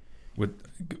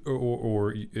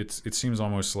 It seems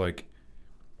almost like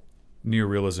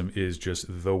neorealism is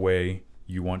just the way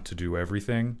you want to do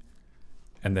everything,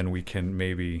 and then we can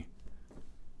maybe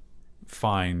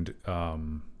find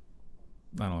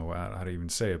I don't know how to even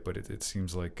say it, but it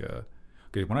seems like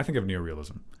okay, when I think of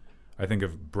neorealism, I think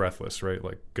of Breathless, right?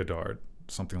 Like Godard,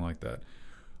 something like that.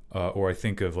 Or I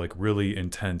think of like really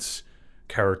intense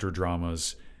character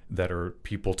dramas that are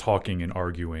people talking and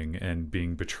arguing and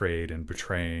being betrayed and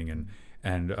betraying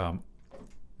and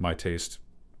my taste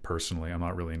personally, I'm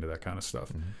not really into that kind of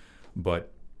stuff. Mm-hmm.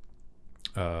 But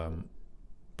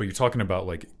you're talking about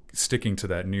like sticking to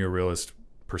that neorealist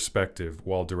perspective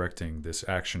while directing this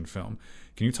action film.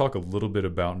 Can you talk a little bit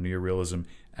about neorealism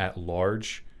at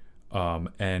large,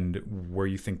 and where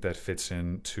you think that fits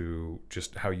into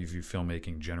just how you view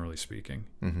filmmaking, generally speaking?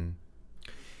 Mm-hmm.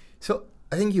 So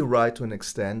I think you're right to an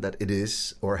extent that it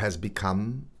is or has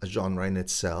become a genre in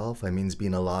itself. I mean, it's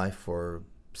been alive for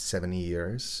 70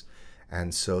 years.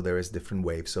 And so there is different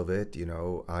waves of it.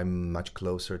 I'm much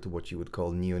closer to what you would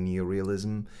call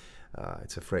neorealism.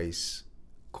 It's a phrase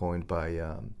coined by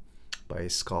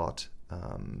Scott.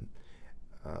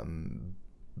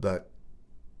 But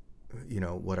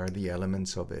what are the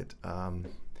elements of it?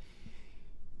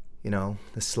 the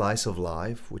slice of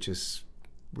life, which is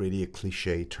really a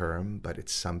cliche term, but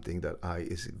it's something that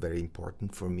is very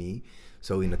important for me.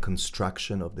 So in the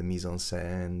construction of the mise en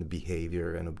scène,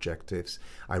 behavior and objectives,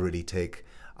 I really take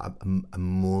a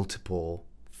multiple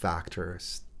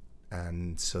factors,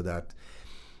 and so that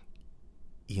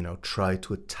try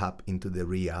to tap into the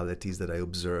realities that I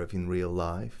observe in real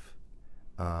life,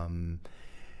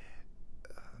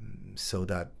 so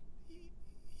that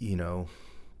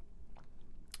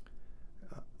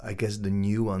I guess the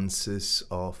nuances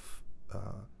of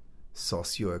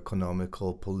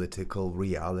socio-economical, political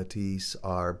realities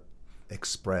are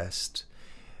expressed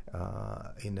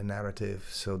in the narrative,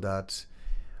 so that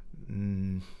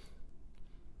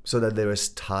there is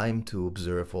time to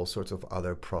observe all sorts of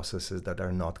other processes that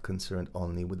are not concerned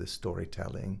only with the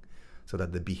storytelling, so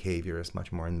that the behavior is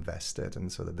much more invested,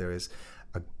 and so that there is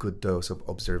a good dose of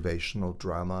observational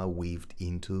drama weaved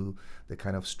into the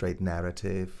kind of straight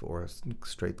narrative or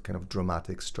straight kind of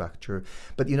dramatic structure.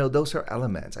 But those are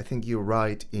elements. I think you're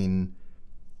right in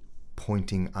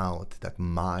pointing out that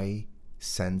my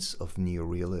sense of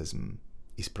neorealism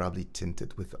is probably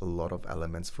tinted with a lot of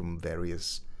elements from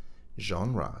various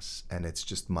genres, and it's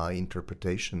just my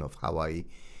interpretation of how I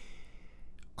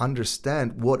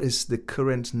understand what is the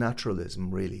current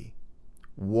naturalism, really.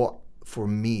 What, for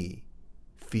me,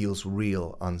 feels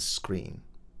real on screen.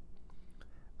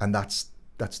 And that's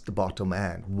the bottom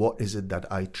end. What is it that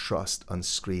I trust on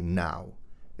screen now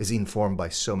is informed by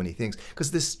so many things,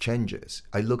 because this changes.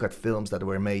 I look at films that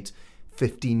were made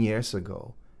 15 years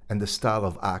ago, and the style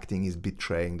of acting is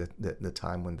betraying the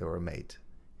time when they were made.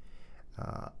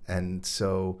 And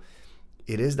so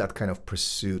it is that kind of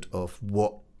pursuit of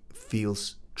what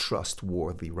feels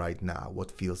trustworthy right now, what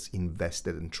feels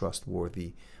invested and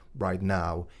trustworthy right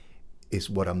now is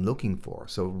what I'm looking for.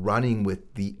 So running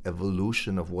with the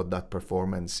evolution of what that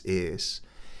performance is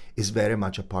very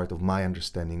much a part of my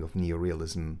understanding of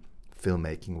neorealism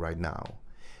filmmaking right now.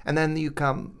 And then you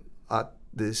come at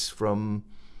this from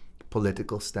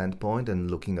political standpoint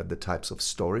and looking at the types of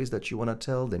stories that you want to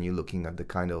tell. Then you're looking at the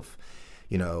kind of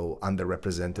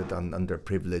underrepresented and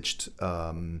underprivileged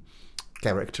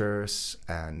characters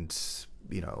and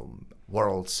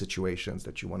world situations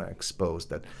that you want to expose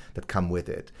that come with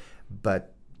it.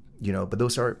 But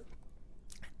those are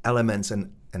elements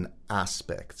and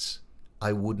aspects.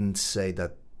 I wouldn't say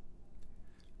that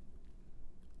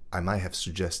I might have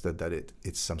suggested that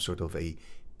it's some sort of a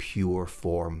pure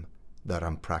form that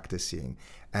I'm practicing.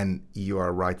 And you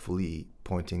are rightfully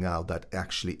pointing out that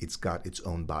actually it's got its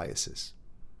own biases.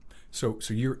 So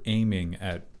you're aiming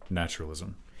at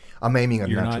naturalism. I'm aiming at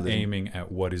You're naturalism. You're not aiming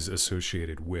at what is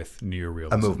associated with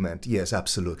neorealism. A movement, yes,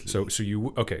 absolutely. So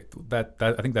you that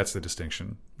I think that's the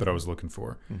distinction that I was looking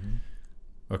for.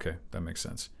 Mm-hmm. Okay, that makes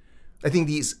sense. I think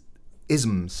these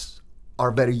isms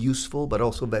are very useful, but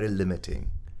also very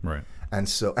limiting. Right. And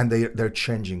they're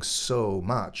changing so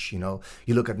much. You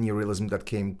look at neorealism that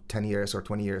came 10 years or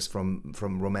 20 years from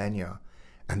Romania,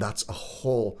 and that's a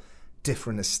whole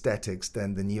different aesthetics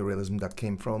than the neorealism that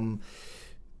came from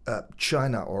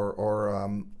China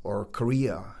or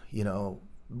Korea.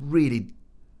 Really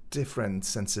different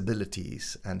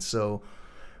sensibilities, and so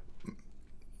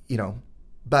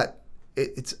but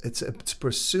it's a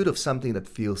pursuit of something that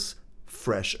feels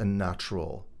fresh and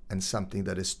natural, and something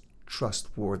that is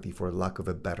trustworthy, for lack of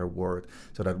a better word,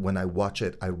 so that when I watch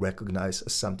it, I recognize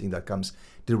as something that comes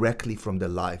directly from the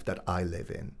life that I live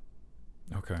in.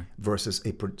 Okay. Versus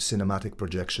a cinematic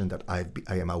projection that I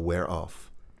am aware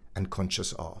of and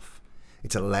conscious of.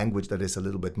 It's a language that is a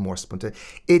little bit more spontaneous.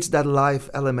 It's that live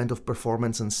element of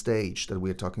performance on stage that we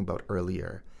were talking about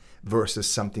earlier, versus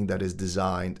something that is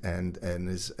designed and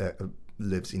is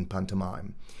lives in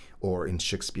pantomime or in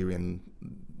Shakespearean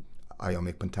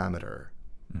iambic pentameter.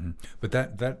 Mm-hmm. But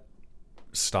that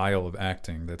style of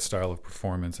acting, that style of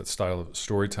performance, that style of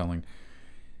storytelling,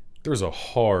 there's a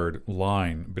hard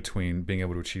line between being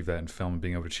able to achieve that in film and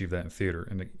being able to achieve that in theater.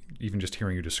 And even just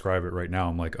hearing you describe it right now,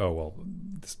 I'm like, oh, well,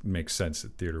 this makes sense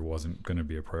that theater wasn't going to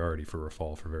be a priority for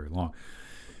Rafal for very long.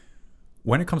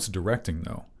 When it comes to directing,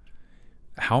 though,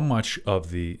 how much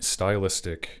of the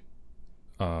stylistic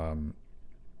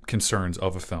concerns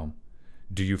of a film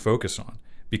do you focus on?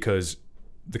 Because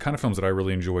the kind of films that I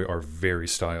really enjoy are very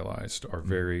stylized, are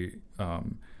very, I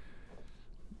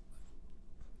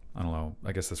don't know,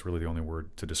 I guess that's really the only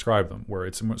word to describe them, where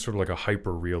it's sort of like a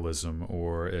hyper-realism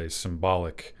or a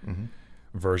symbolic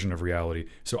version of reality.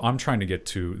 So I'm trying to get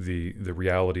to the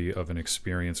reality of an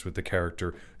experience with the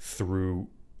character through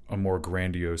a more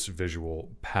grandiose visual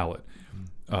palette.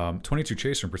 22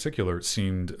 Chaser in particular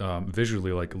seemed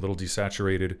visually like a little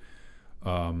desaturated.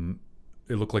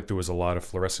 it looked like there was a lot of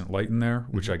fluorescent light in there,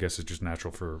 which I guess is just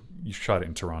natural for, you shot it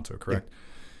in Toronto, correct?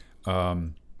 Yeah.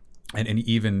 And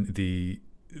even the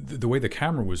way the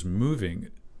camera was moving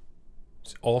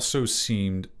also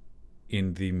seemed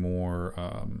in the more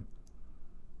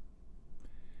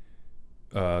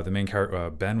the main character,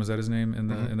 Ben, was that his name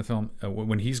in the film?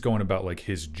 When he's going about like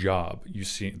his job, you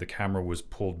see the camera was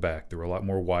pulled back. There were a lot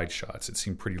more wide shots. It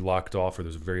seemed pretty locked off, or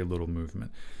there's very little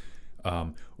movement.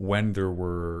 When there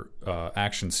were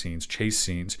action scenes, chase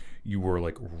scenes, you were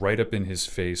like right up in his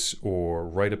face, or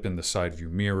right up in the side view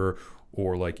mirror,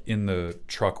 or like in the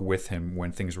truck with him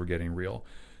when things were getting real.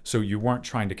 So you weren't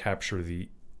trying to capture the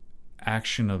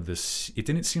action of this. It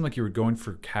didn't seem like you were going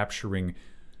for capturing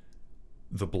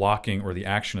the blocking or the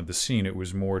action of the scene. It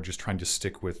was more just trying to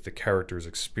stick with the character's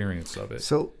experience of it.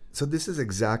 So this is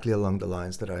exactly along the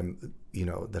lines that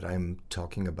I'm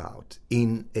talking about.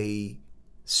 In a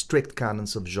strict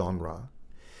canons of genre,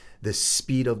 the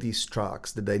speed of these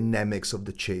trucks, the dynamics of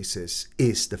the chases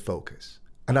is the focus,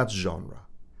 and that's genre.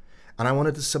 And I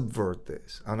wanted to subvert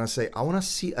this. I want to say, I want to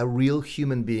see a real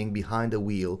human being behind a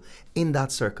wheel in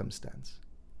that circumstance.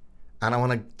 And I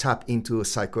want to tap into a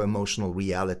psycho-emotional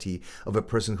reality of a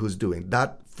person who's doing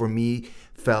that. For me,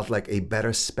 felt like a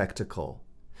better spectacle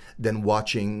than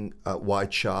watching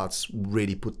wide shots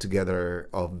really put together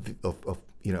of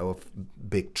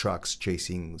big trucks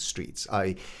chasing streets.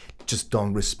 I just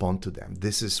don't respond to them.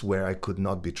 This is where I could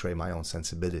not betray my own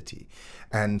sensibility,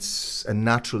 and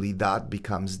naturally that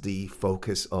becomes the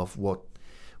focus of what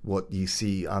you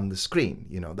see on the screen.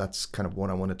 That's kind of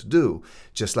what I wanted to do.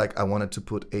 Just like I wanted to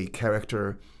put a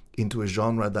character into a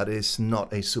genre that is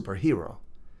not a superhero,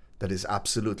 that is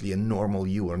absolutely a normal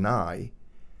you and I,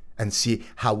 and see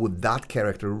how would that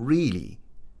character really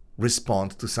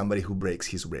respond to somebody who breaks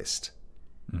his wrist.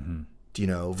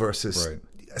 Mm-hmm. Versus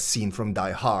a scene from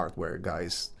Die Hard where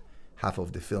guys, half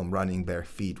of the film running bare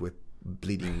feet with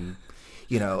bleeding.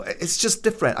 It's just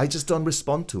different. I just don't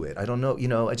respond to it. I don't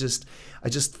know. I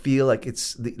just feel like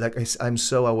I'm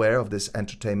so aware of this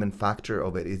entertainment factor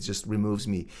of it. It just removes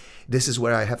me. This is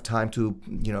where I have time to,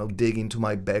 dig into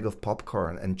my bag of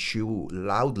popcorn and chew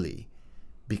loudly,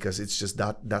 because it's just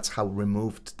that's how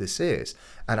removed this is.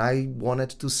 And I wanted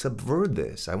to subvert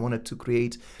this. I wanted to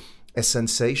create a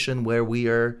sensation where we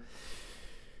are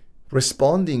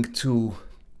responding to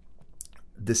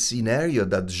the scenario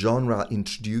that genre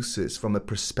introduces from a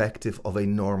perspective of a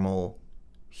normal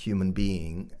human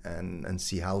being, and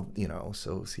see how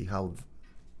see how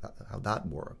that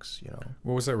works.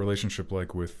 What was that relationship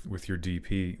like with your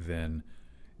DP then?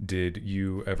 Did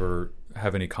you ever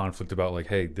have any conflict about like,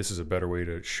 hey, this is a better way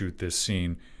to shoot this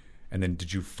scene, and then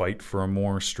did you fight for a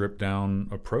more stripped down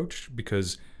approach?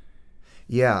 Because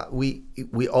yeah, we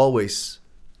always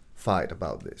fight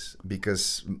about this,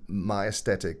 because my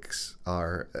aesthetics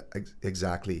are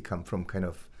exactly come from kind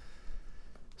of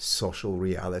social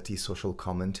reality, social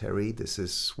commentary. This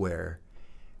is where,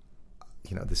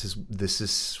 this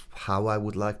is how I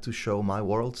would like to show my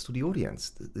worlds to the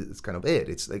audience. It's kind of it.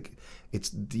 It's like,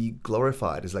 it's the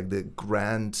glorified. It's like the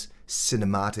grand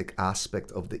cinematic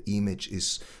aspect of the image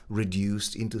is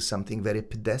reduced into something very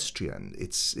pedestrian.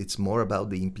 It's more about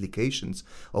the implications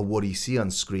of what you see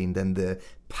on screen than the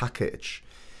package.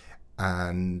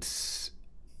 And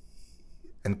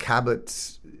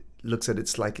Cabot looks at it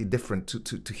slightly different.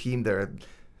 To him, there are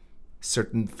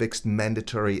certain fixed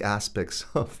mandatory aspects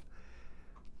of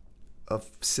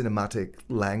cinematic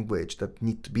language that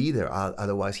need to be there.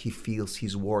 Otherwise, he feels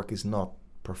his work is not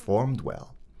performed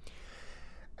well.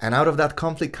 And out of that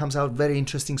conflict comes out very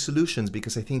interesting solutions,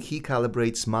 because I think he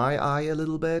calibrates my eye a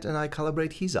little bit and I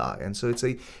calibrate his eye. And so it's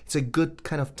a good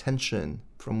kind of tension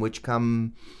from which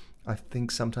come, I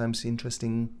think, sometimes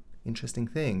interesting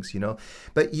things,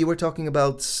 But you were talking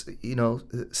about,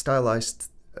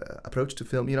 stylized approach to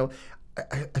film.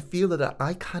 I feel that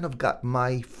I kind of got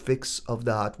my fix of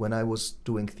that when I was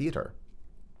doing theater.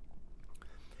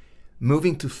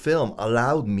 Moving to film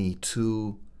allowed me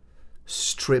to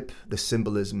strip the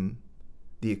symbolism,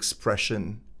 the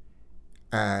expression,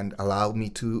 and allowed me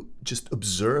to just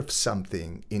observe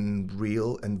something in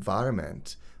real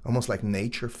environment, almost like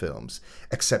nature films,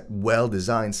 except well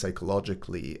designed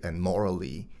psychologically and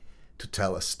morally to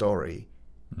tell a story,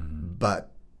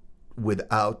 but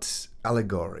without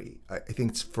allegory. I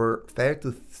think it's fair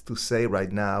to say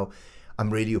right now I'm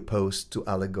really opposed to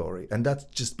allegory, and that's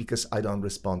just because I don't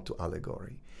respond to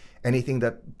allegory. Anything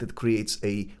that creates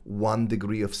a 1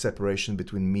 degree of separation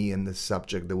between me and the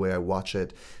subject, the way I watch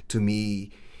it, to me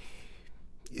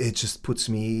it just puts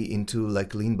me into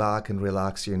like lean back and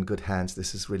relax. You're in good hands.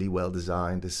 This is really well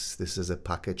designed. This is a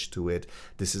package to it.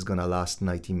 This is gonna last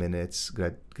 90 minutes.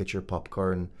 Get your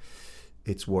popcorn.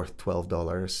 It's worth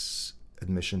 $12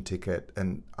 admission ticket,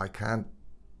 and I can't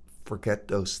forget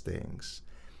those things.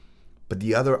 But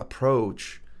the other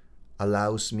approach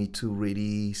allows me to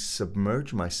really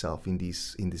submerge myself in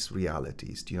these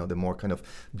realities, you know, the more kind of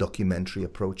documentary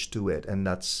approach to it. And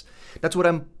that's what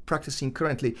I'm practicing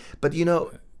currently. But, you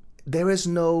know, there is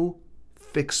no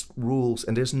fixed rules,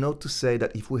 and there's no to say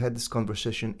that if we had this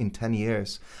conversation in 10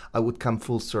 years, I would come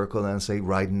full circle and say,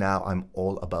 right now, I'm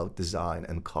all about design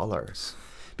and colors.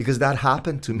 Because that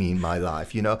happened to me in my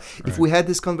life, you know. Right. If we had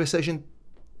this conversation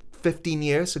 15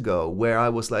 years ago where I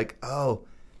was like, oh,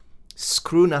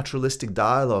 screw naturalistic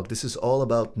dialogue, this is all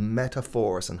about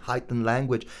metaphors and heightened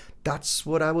language, that's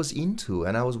what I was into,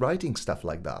 and I was writing stuff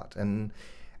like that. And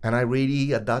I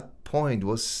really, at that point,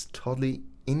 was totally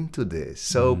into this.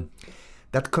 So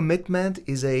that commitment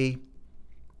is a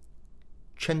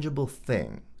changeable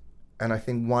thing. And I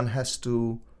think one has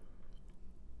to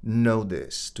know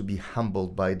this, to be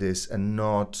humbled by this, and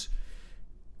not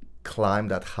climb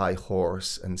that high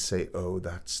horse and say, oh,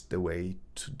 that's the way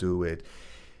to do it.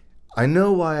 I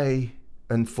know why I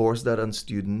enforce that on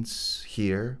students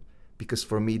here, because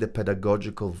for me, the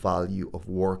pedagogical value of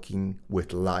working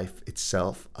with life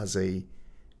itself as a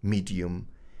medium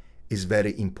is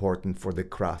very important for the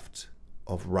craft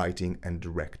of writing and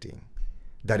directing.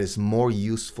 That is more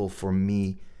useful for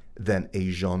me than a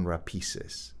genre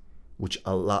pieces, which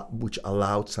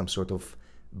allowed some sort of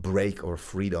break or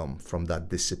freedom from that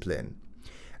discipline.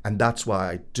 And that's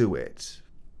why I do it,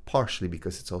 partially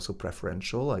because it's also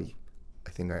preferential. I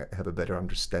think I have a better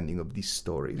understanding of these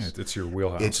stories. Yeah, it's your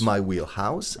wheelhouse. It's my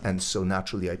wheelhouse, and so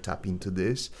naturally I tap into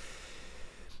this.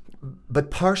 But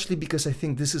partially because I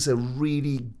think this is a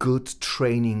really good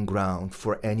training ground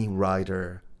for any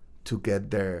writer to get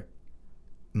their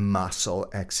muscle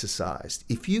exercised.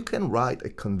 If you can write a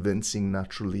convincing,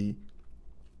 naturally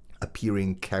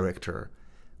appearing character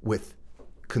with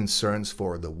concerns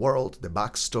for the world, the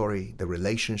backstory, the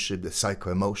relationship, the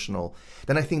psycho-emotional,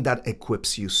 then I think that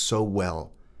equips you so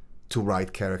well to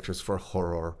write characters for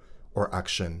horror or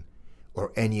action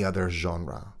or any other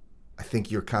genre. I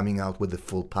think you're coming out with the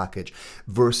full package,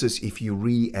 versus if you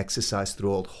really exercise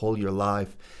throughout whole your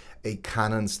life a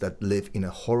canons that live in a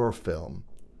horror film,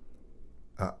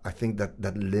 I think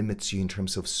that limits you in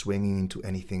terms of swinging into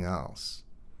anything else.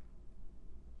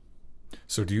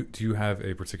 So do you have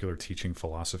a particular teaching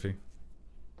philosophy?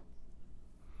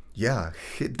 Yeah,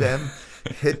 hit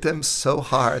them so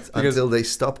hard until they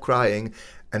stop crying,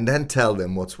 and then tell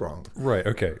them what's wrong. Right.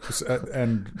 Okay.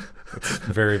 And it's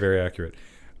very, very accurate.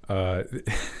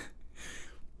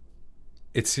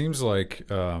 It seems like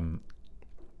one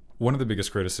of the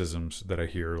biggest criticisms that I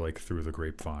hear, like through the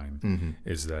grapevine,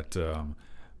 is that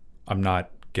I'm not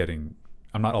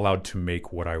allowed to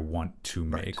make what I want to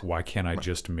make. Right. Why can't I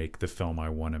just make the film I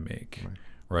want to make?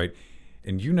 Right?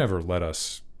 And you never let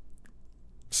us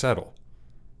settle.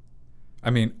 I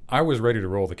mean, I was ready to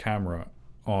roll the camera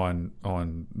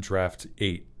on draft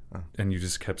 8, and you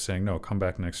just kept saying, no, come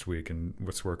back next week and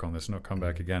let's work on this. No, come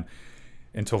back again.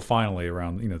 Until finally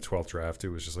around, 12th draft, it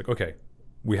was just like, okay,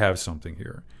 we have something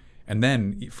here. And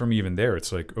then from even there,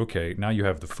 it's like, okay, now you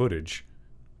have the footage.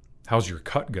 How's your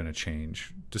cut going to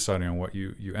change, deciding on what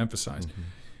you emphasize?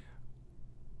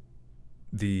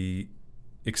 The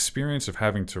experience of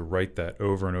having to write that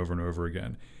over and over and over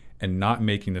again and not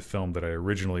making the film that I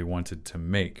originally wanted to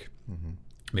make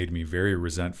made me very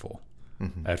resentful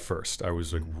at first. I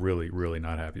was like really, really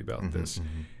not happy about this.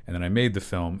 And then I made the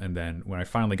film, and then when I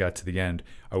finally got to the end,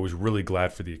 I was really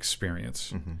glad for the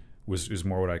experience, is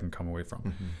more what I can come away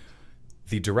from.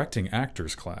 The directing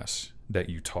actors class that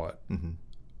you taught,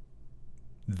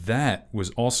 that was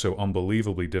also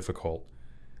unbelievably difficult,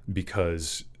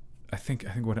 because I think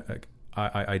what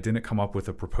I didn't come up with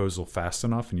a proposal fast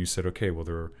enough, and you said, okay,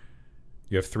 well,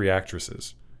 you have 3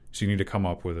 actresses, so you need to come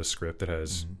up with a script that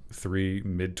has 3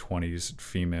 mid-20s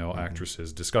female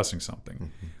actresses discussing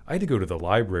something. I had to go to the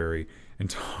library and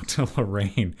talk to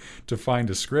Lorraine to find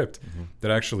a script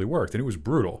that actually worked, and it was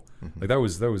brutal. Like that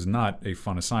was not a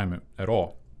fun assignment at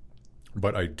all.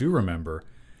 But I do remember,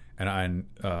 and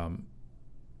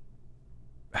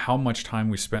how much time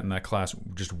we spent in that class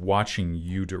just watching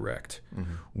you direct.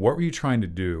 What were you trying to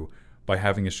do by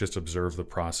having us just observe the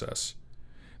process?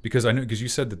 Because you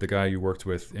said that the guy you worked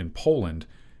with in Poland,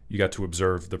 you got to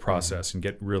observe the process and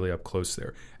get really up close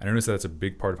there. And I noticed that's a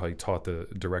big part of how you taught the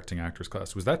directing actors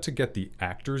class. Was that to get the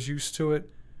actors used to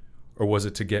it, or was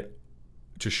it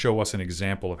to show us an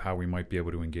example of how we might be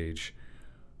able to engage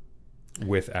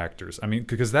with actors? I mean,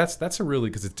 because that's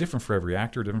because it's different for every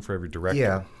actor, different for every director.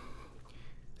 Yeah.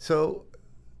 So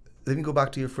let me go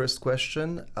back to your first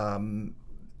question.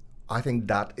 I think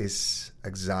that is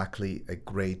exactly a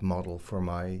great model for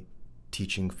my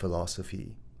teaching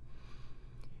philosophy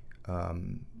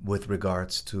with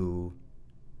regards to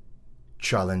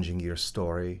challenging your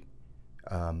story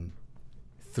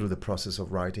through the process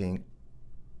of writing.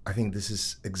 I think this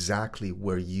is exactly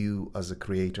where you as a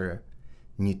creator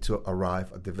need to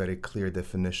arrive at the very clear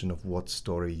definition of what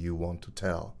story you want to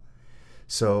tell.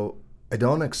 So I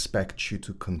don't expect you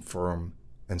to confirm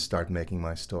and start making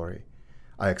my story.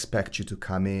 I expect you to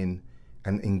come in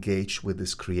and engage with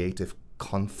this creative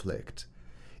conflict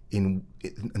and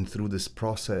through this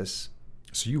process.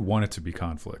 So you want it to be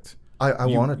conflict. I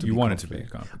want it to be conflict. You want it to be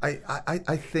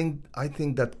conflict. I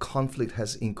think that conflict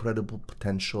has incredible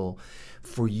potential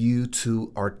for you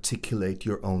to articulate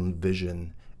your own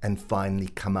vision and finally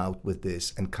come out with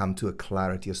this and come to a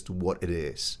clarity as to what it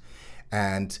is.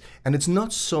 And it's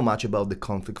not so much about the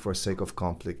conflict for the sake of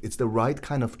conflict. It's the right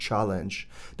kind of challenge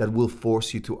that will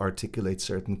force you to articulate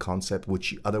certain concepts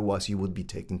which otherwise you would be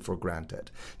taking for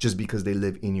granted just because they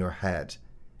live in your head.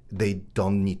 They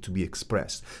don't need to be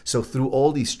expressed. So through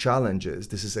all these challenges,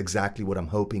 this is exactly what I'm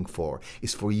hoping for,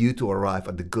 is for you to arrive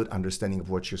at the good understanding of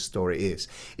what your story is.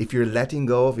 If you're letting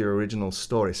go of your original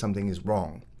story, something is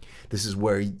wrong. This is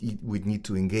where we need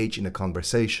to engage in a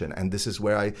conversation. And this is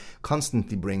where I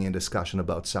constantly bring in discussion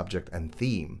about subject and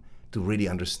theme to really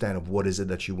understand of what is it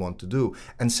that you want to do.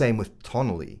 And same with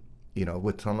tonality,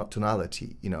 with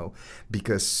tonality,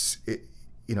 because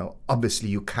obviously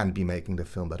you can't be making the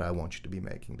film that I want you to be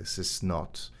making. This is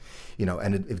not,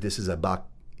 and if this is a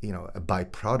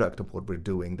byproduct of what we're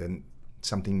doing, then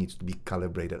something needs to be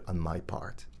calibrated on my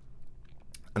part.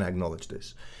 And I acknowledge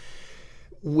this.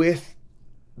 With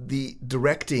the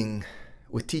directing,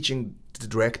 with teaching the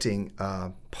directing,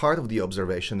 part of the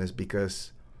observation is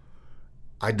because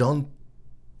I don't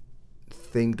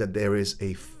think that there is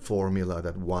a formula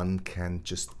that one can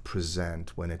just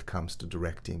present when it comes to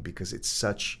directing, because it's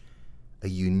such a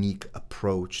unique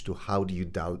approach to how do you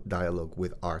dialogue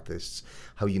with artists,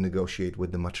 how you negotiate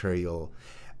with the material.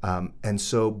 And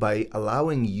so by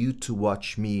allowing you to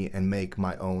watch me and make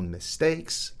my own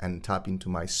mistakes and tap into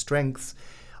my strengths,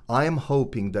 I am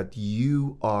hoping that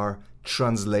you are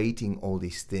translating all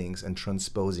these things and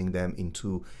transposing them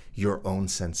into your own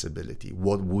sensibility.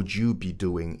 What would you be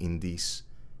doing in these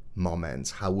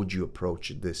moments? How would you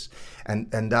approach this? And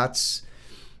that's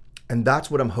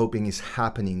what I'm hoping is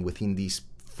happening within these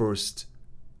first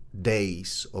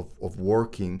days of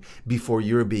working before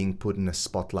you're being put in a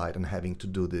spotlight and having to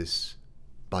do this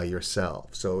by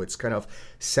yourself. So it's kind of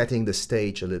setting the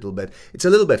stage a little bit. It's a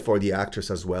little bit for the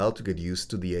actors as well to get used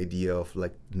to the idea of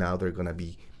like now they're going to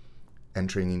be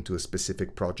entering into a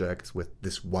specific project with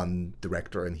this one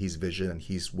director and his vision and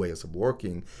his ways of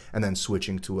working, and then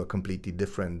switching to a completely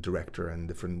different director and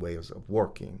different ways of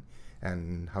working.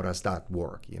 And how does that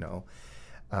work,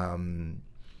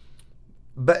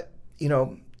 But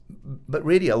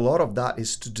really a lot of that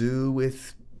is to do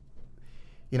with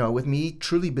with me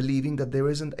truly believing that there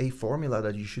isn't a formula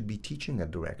that you should be teaching a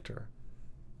director.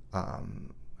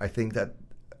 I think that,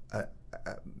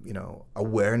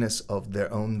 awareness of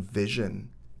their own vision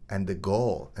and the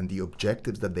goal and the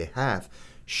objectives that they have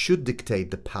should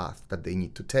dictate the path that they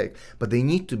need to take. But they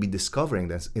need to be discovering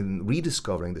this and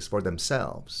rediscovering this for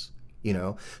themselves,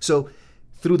 So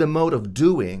through the mode of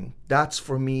doing, that's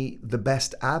for me the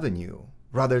best avenue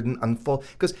rather than unfold.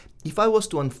 Because if I was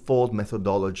to unfold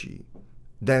methodology,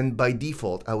 then by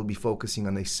default, I would be focusing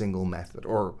on a single method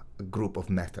or a group of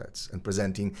methods and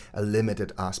presenting a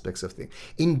limited aspects of things.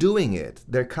 In doing it,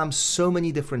 there comes so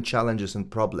many different challenges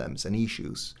and problems and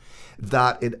issues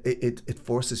that it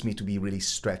forces me to be really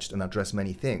stretched and address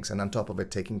many things. And on top of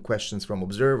it, taking questions from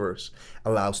observers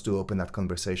allows to open that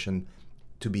conversation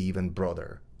to be even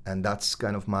broader. And that's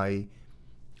kind of my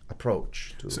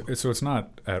approach to it. So it's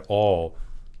not at all,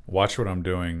 watch what I'm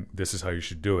doing, this is how you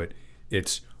should do it.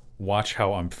 It's watch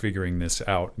how I'm figuring this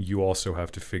out. You also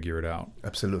have to figure it out.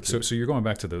 Absolutely. So you're going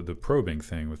back to the probing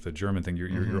thing with the German thing.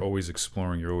 You're always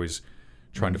exploring. You're always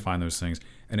trying to find those things.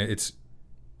 And it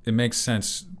makes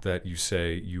sense that you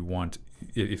say you want,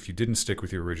 if you didn't stick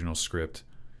with your original script,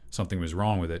 something was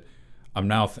wrong with it. I'm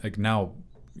now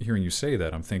hearing you say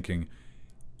that, I'm thinking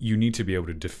you need to be able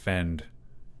to defend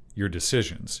your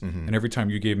decisions. And every time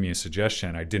you gave me a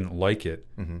suggestion, I didn't like it.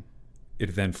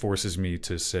 It then forces me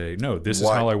to say, no, this is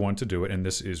how I want to do it, and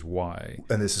this is why.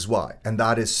 And this is why. And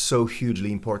that is so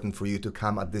hugely important for you to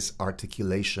come at this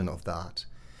articulation of that.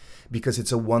 because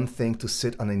it's a one thing to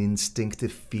sit on an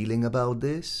instinctive feeling about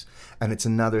this, and it's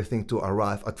another thing to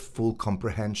arrive at full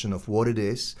comprehension of what it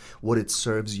is, what it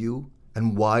serves you,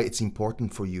 and why it's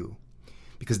important for you.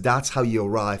 Because that's how you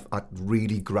arrive at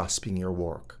really grasping your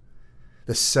work.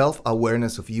 The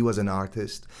self-awareness of you as an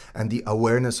artist and the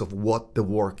awareness of what the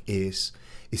work is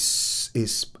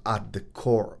at the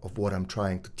core of what I'm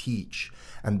trying to teach.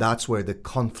 And that's where the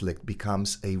conflict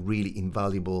becomes a really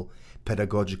invaluable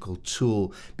pedagogical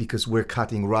tool, because we're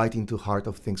cutting right into the heart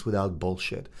of things without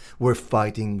bullshit. We're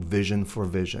fighting vision for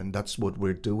vision. That's what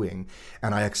we're doing.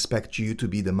 And I expect you to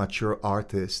be the mature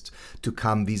artist to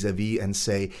come vis-a-vis and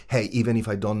say, hey, even if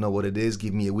I don't know what it is,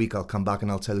 give me a week, I'll come back and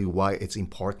I'll tell you why it's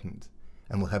important.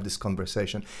 And we'll have this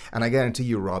conversation. And I guarantee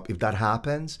you, Rob, if that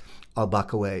happens, I'll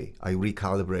back away. I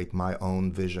recalibrate my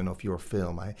own vision of your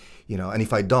film. And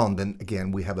if I don't, then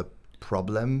again, we have a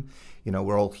problem.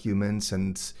 We're all humans,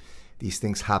 and these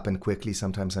things happen quickly.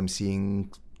 Sometimes I'm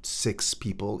seeing 6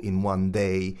 people in one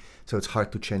day, so it's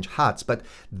hard to change hats. But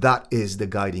that is the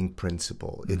guiding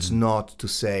principle. Mm-hmm. It's not to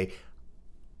say,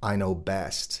 I know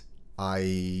best.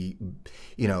 It's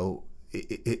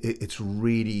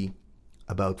really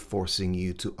about forcing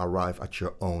you to arrive at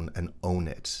your own and own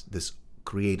it. This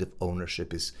creative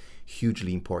ownership is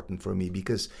hugely important for me,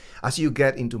 because as you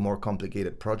get into more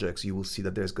complicated projects, you will see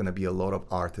that there's going to be a lot of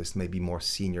artists, maybe more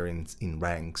senior in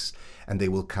ranks, and they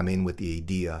will come in with the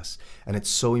ideas. And it's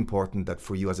so important that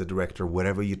for you as a director,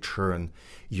 wherever you turn,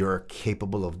 you're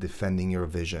capable of defending your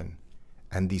vision.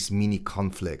 And these mini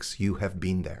conflicts, you have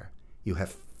been there. You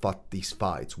have fought these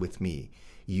fights with me.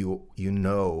 You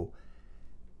know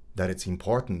that it's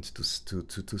important to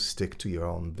stick to your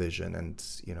own vision and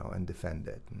defend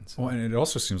it. And so. Well, and it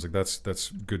also seems like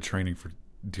that's good training for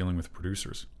dealing with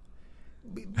producers.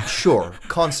 Sure.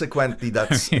 Consequently,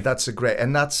 that's a great,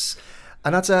 and that's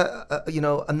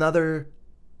another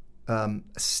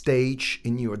stage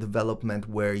in your development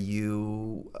where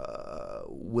you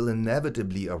will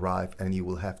inevitably arrive, and you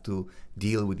will have to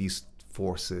deal with these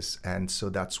forces. And so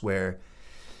that's where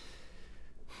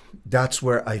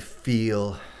I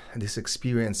feel this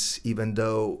experience, even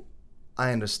though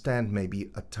I understand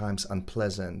maybe at times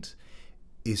unpleasant,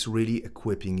 is really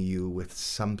equipping you with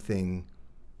something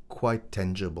quite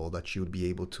tangible that you would be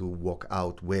able to walk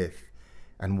out with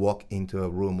and walk into a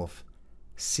room of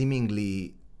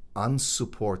seemingly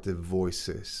unsupportive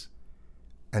voices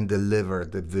and deliver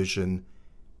the vision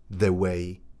the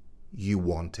way you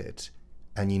want it.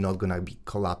 And you're not going to be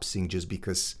collapsing just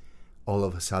because all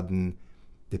of a sudden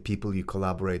the people you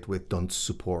collaborate with don't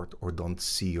support or don't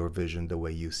see your vision the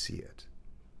way you see it,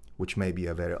 which may be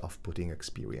a very off-putting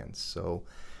experience. So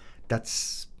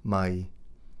that's my,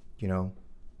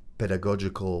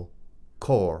 pedagogical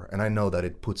core. And I know that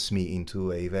it puts me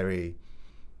into a very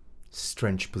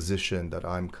strange position that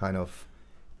I'm kind of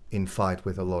in fight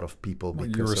with a lot of people. Well,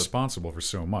 you're responsible for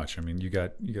so much. I mean, you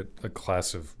got a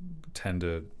class of 10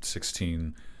 to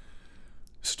 16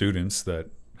 students that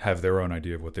have their own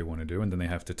idea of what they want to do, and then they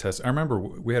have to test. I remember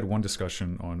we had one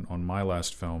discussion on my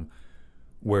last film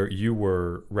where you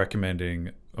were recommending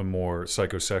a more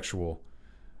psychosexual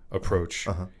approach,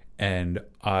 and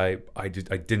I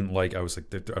didn't like. I was like,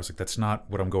 that's not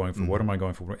what I'm going for. Mm-hmm. What am I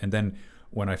going for? And then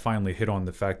when I finally hit on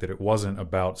the fact that it wasn't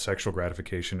about sexual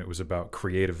gratification, it was about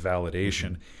creative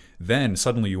validation, then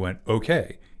suddenly you went,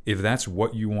 okay, if that's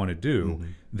what you want to do,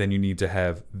 then you need to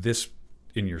have this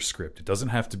in your script. It doesn't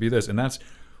have to be this. And that's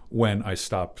when I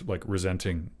stopped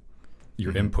resenting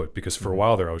your input, because for a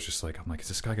while there I was just I'm like, is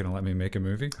this guy going to let me make a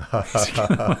movie? I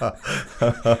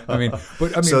mean,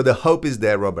 so the hope is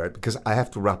there, Robert, because I have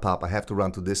to wrap up. I have to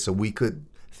run to this, so we could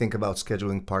think about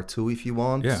scheduling part 2 if you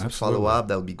want. Yeah, absolutely. Follow up,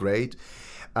 that would be great.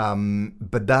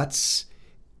 But that's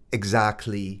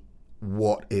exactly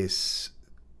what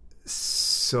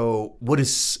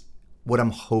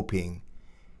I'm hoping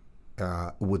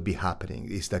would be happening,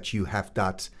 is that you have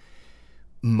that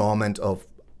moment of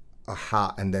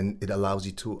aha, and then it allows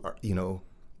you to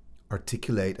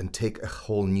articulate and take a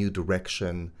whole new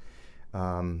direction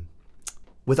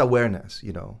with awareness.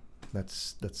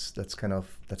 That's kind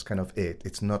of it.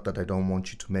 It's not that I don't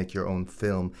want you to make your own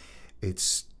film.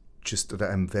 It's just that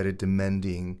I'm very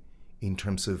demanding in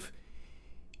terms of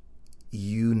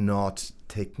you not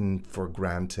taking for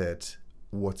granted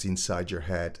what's inside your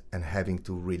head and having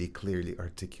to really clearly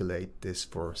articulate this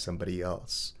for somebody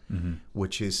else,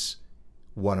 which is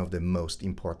one of the most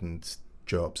important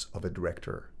jobs of a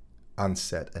director on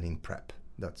set and in prep.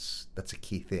 That's a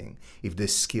key thing. If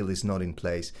this skill is not in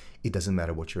place, it doesn't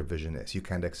matter what your vision is. You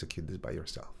can't execute this by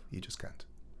yourself. You just can't.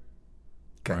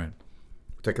 Okay. All right.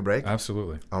 Take a break?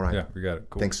 Absolutely. All right. Yeah, we got it.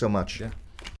 Cool. Thanks so much. Yeah.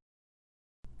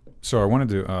 So I wanted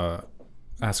to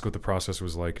ask what the process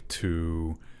was like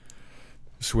to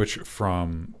switch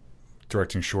from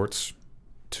directing shorts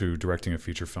to directing a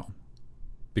feature film,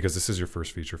 because this is your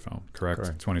first feature film,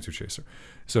 correct? 22 Chaser.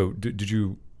 So did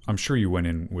you, I'm sure you went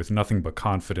in with nothing but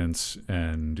confidence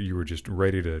and you were just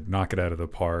ready to knock it out of the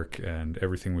park and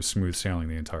everything was smooth sailing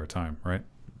the entire time, right?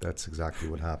 That's exactly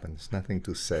what happened. There's nothing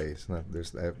to say. It's not,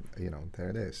 there's, there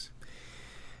it is.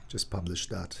 Just publish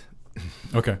that.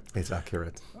 Okay. It's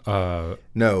accurate.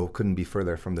 No, couldn't be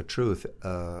further from the truth.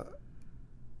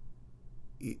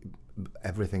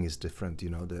 Everything is different.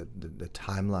 The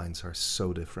timelines are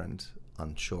so different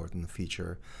on short and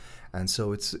feature. And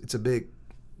so it's a big,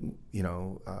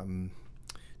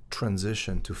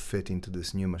 transition to fit into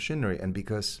this new machinery. And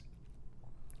because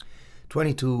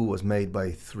 22 was made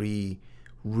by 3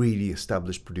 really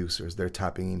established producers, they're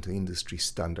tapping into industry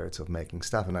standards of making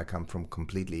stuff. And I come from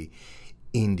completely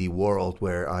indie world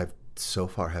where I've so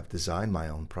far have designed my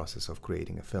own process of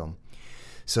creating a film.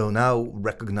 So now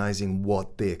recognizing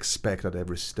what they expect at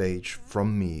every stage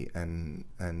from me and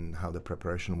how the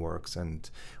preparation works and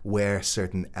where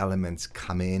certain elements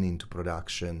come into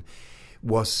production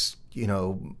was,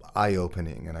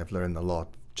 eye-opening, and I've learned a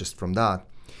lot just from that.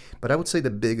 But I would say the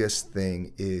biggest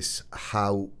thing is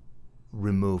how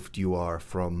removed you are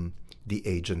from the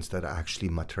agents that actually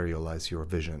materialize your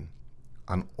vision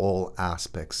on all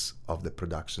aspects of the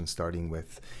production, starting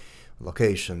with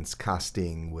locations,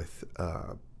 casting, with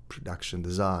production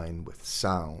design, with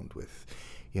sound, with,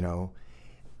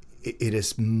 it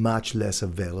is much less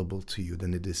available to you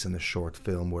than it is in a short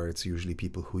film where it's usually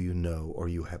people who you know or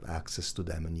you have access to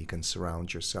them and you can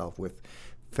surround yourself with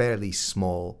fairly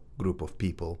small group of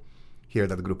people. Here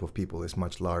that group of people is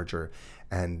much larger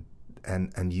and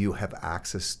you have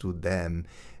access to them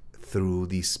through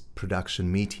these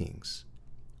production meetings,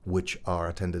 which are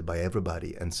attended by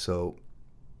everybody. And so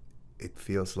it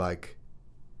feels like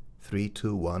 3,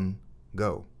 2, 1,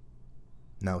 go.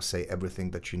 Now say everything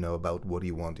that you know about what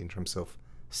you want in terms of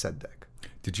set deck.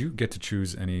 Did you get to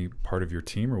choose any part of your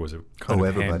team, or was it kind of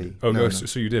everybody? No.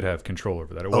 So you did have control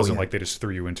over that. It wasn't like they just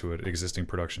threw you into an existing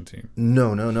production team.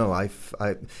 No.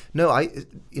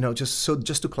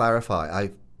 Just to clarify,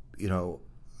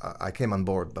 I came on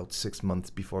board about 6 months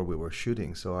before we were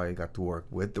shooting, so I got to work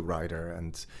with the writer,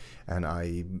 and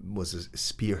I was a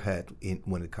spearhead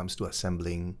when it comes to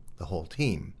assembling the whole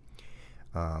team.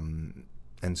 And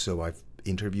so I've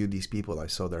interviewed these people. I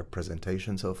saw their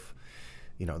presentations of,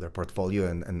 their portfolio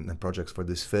and projects for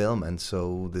this film, and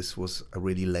so this was a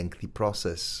really lengthy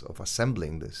process of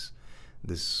assembling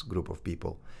this group of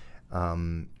people.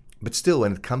 But still,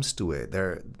 when it comes to it,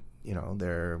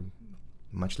 they're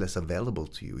much less available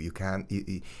to you. You can't.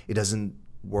 It doesn't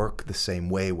work the same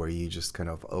way where you just kind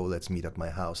of, let's meet at my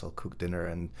house. I'll cook dinner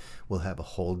and we'll have a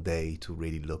whole day to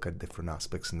really look at different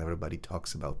aspects and everybody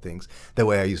talks about things. The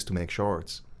way I used to make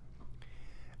shorts.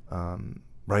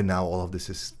 Right now, all of this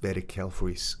is very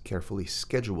carefully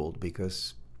scheduled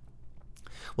because,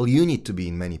 you need to be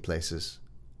in many places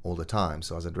all the time.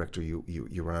 So as a director,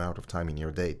 you run out of time in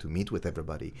your day to meet with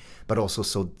everybody. But also,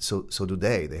 so do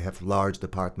they. They have large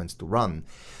departments to run.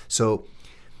 So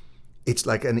it's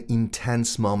like an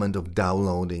intense moment of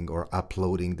downloading or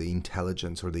uploading the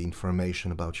intelligence or the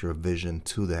information about your vision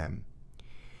to them.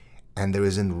 And there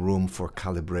isn't room for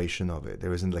calibration of it.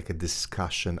 There isn't like a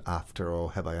discussion after,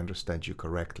 have I understood you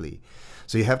correctly?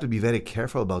 So you have to be very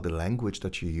careful about the language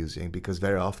that you're using, because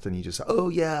very often you just say,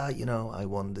 I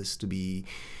want this to be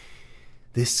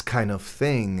this kind of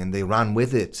thing, and they run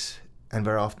with it. And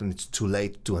very often it's too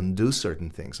late to undo certain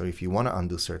things. Or if you want to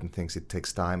undo certain things, it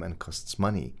takes time and costs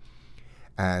money.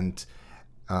 And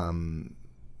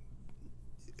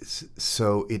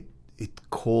so it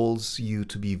calls you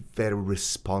to be very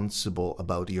responsible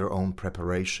about your own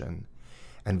preparation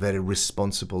and very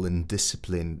responsible and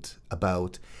disciplined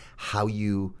about how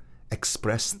you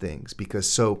express things. Because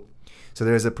so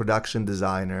there's a production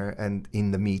designer, and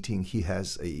in the meeting he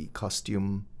has a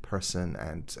costume person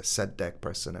and a set deck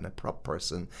person and a prop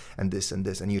person and this,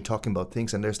 and you're talking about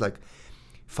things, and there's like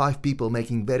 5 people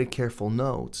making very careful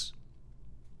notes.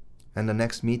 And the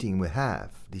next meeting we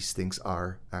have, these things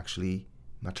are actually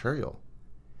material.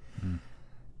 Mm.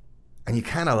 And you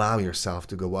can't allow yourself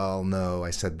to go, no, I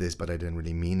said this, but I didn't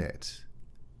really mean it.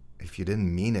 If you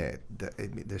didn't mean it,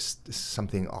 there's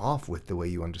something off with the way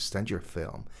you understand your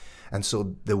film. And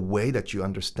so the way that you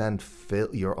understand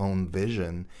your own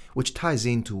vision, which ties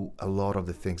into a lot of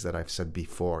the things that I've said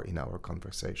before in our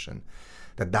conversation,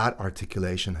 that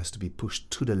articulation has to be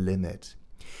pushed to the limit.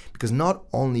 Because not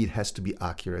only it has to be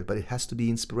accurate, but it has to be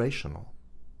inspirational.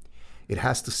 It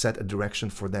has to set a direction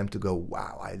for them to go,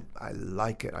 wow, I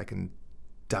like it. I can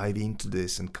dive into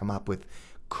this and come up with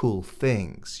cool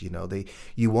things.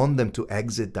 You want them to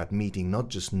exit that meeting not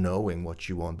just knowing what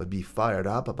you want, but be fired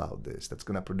up about this. That's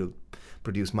going to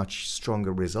produce much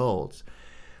stronger results.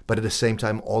 But at the same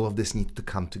time, all of this needs to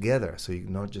come together. So you're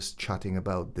not just chatting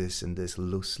about this and this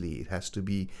loosely. It has to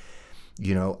be,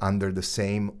 under the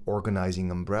same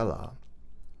organizing umbrella,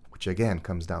 which again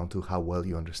comes down to how well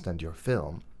you understand your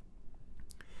film.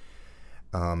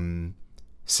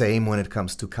 Same when it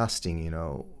comes to casting.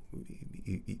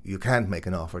 You can't make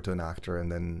an offer to an actor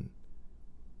and then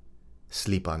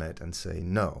sleep on it and say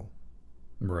no.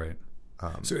 Right.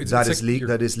 So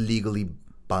that is legally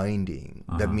binding.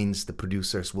 That means the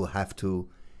producers will have to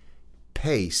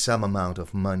pay some amount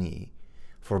of money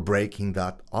for breaking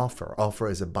that offer. Offer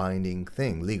is a binding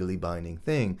thing, legally binding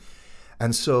thing.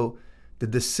 And so the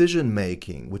decision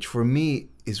making, which for me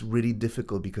is really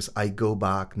difficult because I go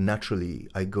back on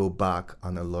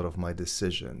a lot of my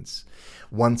decisions.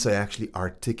 Once I actually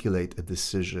articulate a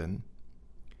decision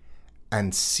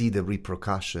and see the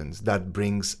repercussions, that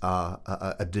brings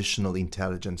additional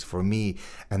intelligence for me,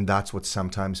 and that's what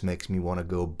sometimes makes me want to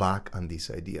go back on these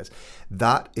ideas.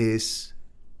 That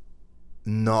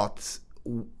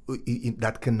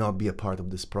cannot be a part of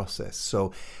this process.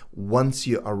 So once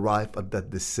you arrive at that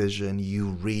decision, you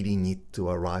really need to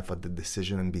arrive at the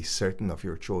decision and be certain of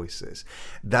your choices.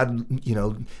 That,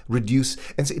 reduce,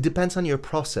 and so it depends on your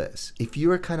process. If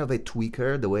you're kind of a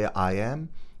tweaker the way I am,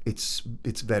 it's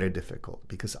very difficult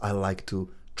because I like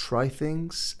to try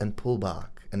things and pull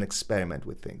back and experiment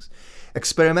with things.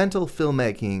 Experimental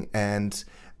filmmaking and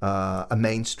a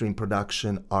mainstream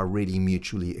production are really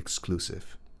mutually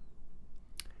exclusive.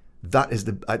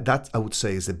 That I would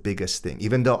say is the biggest thing.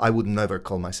 Even though I would never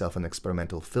call myself an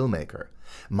experimental filmmaker,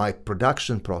 my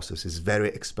production process is very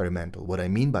experimental. What I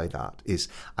mean by that is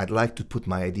I'd like to put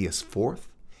my ideas forth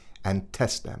and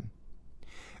test them,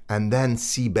 and then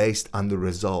see based on the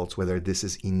results whether this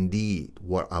is indeed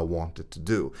what I wanted to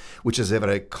do, which is a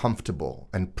very comfortable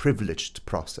and privileged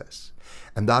process.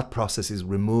 And that process is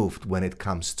removed when it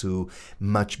comes to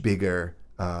much bigger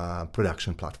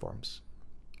production platforms.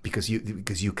 Because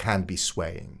you can't be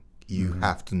swaying. You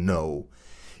have to know,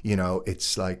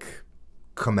 it's like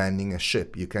commanding a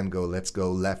ship. You can go, let's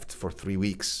go left for 3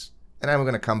 weeks, and I'm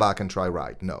going to come back and try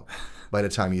right. No. By the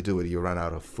time you do it, you run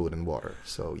out of food and water.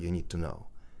 So you need to know.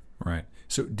 Right.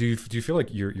 So do you feel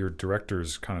like your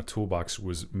director's kind of toolbox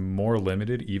was more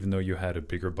limited, even though you had a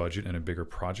bigger budget and a bigger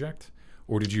project?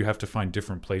 Or did you have to find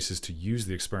different places to use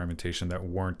the experimentation that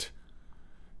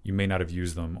you may not have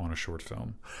used them on a short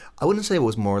film? I wouldn't say it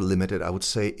was more limited. I would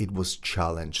say it was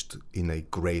challenged in a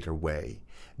greater way,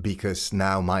 because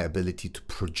now my ability to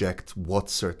project what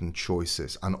certain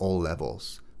choices on all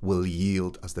levels will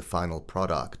yield as the final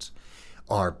product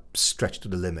are stretched to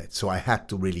the limit. So I had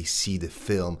to really see the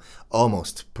film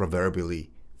almost proverbially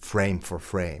frame for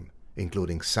frame,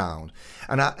 including sound.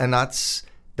 And that's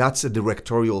a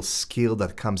directorial skill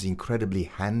that comes incredibly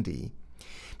handy.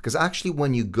 Because actually,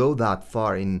 when you go that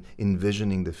far in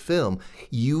envisioning the film,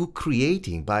 you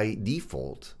creating by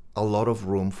default a lot of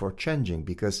room for changing.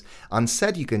 Because on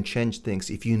set, you can change things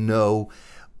if you know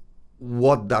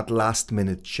what that last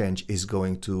minute change is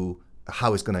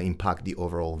how it's going to impact the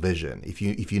overall vision. If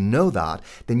you know that,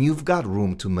 then you've got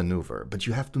room to maneuver. But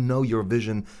you have to know your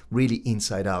vision really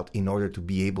inside out in order to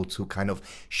be able to kind of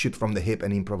shoot from the hip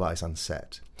and improvise on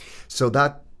set. So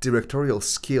that directorial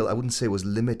skill, I wouldn't say was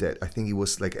limited. I think it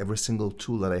was like every single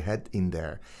tool that I had in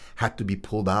there had to be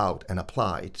pulled out and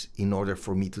applied in order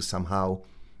for me to somehow,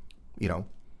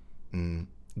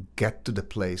 get to the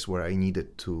place where I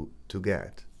needed to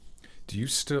get. Do you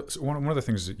still? So one of the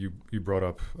things that you brought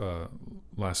up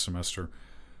last semester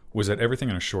was that everything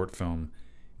in a short film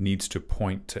needs to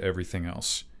point to everything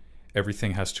else.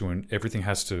 Everything has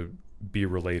to be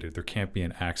related. There can't be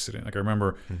an accident. Like I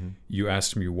remember you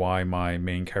asked me why my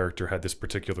main character had this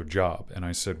particular job, and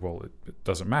I said, well, it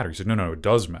doesn't matter. You said, no, it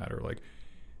does matter. Like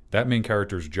that main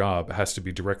character's job has to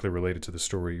be directly related to the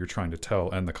story you're trying to tell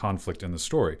and the conflict in the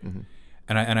story.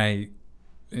 And I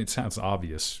it sounds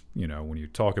obvious, when you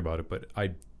talk about it, but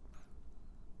I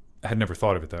had never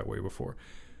thought of it that way before.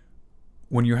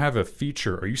 When you have a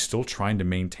feature, are you still trying to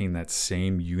maintain that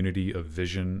same unity of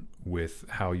vision with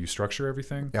how you structure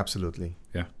everything? Absolutely.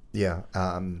 Yeah. Yeah.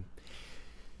 And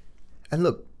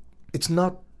look, it's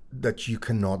not that you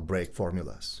cannot break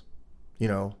formulas.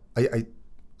 I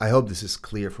hope this is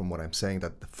clear from what I'm saying,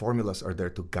 that the formulas are there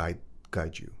to guide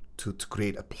you, to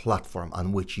create a platform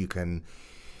on which you can,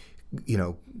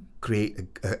 create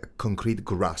a concrete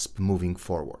grasp moving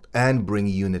forward and bring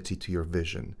unity to your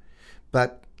vision.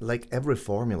 But like every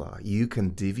formula, you can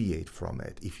deviate from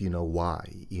it if you know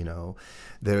why.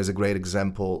 There's a great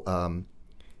example.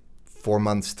 4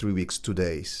 months, 3 weeks, 2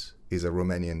 days is a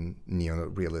Romanian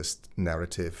neo-realist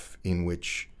narrative in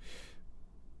which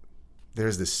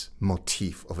there's this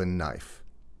motif of a knife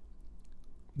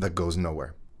that goes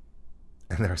nowhere.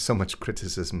 And there's so much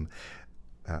criticism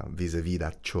vis-a-vis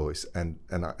that choice. And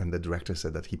the director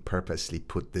said that he purposely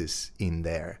put this in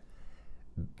there.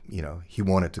 He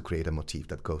wanted to create a motif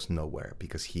that goes nowhere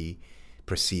because he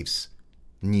perceives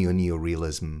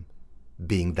neo-realism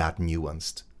being that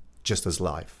nuanced, just as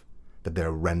life, that there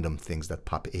are random things that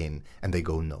pop in and they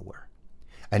go nowhere.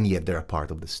 And yet they're a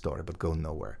part of the story, but go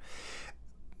nowhere.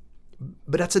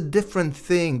 But that's a different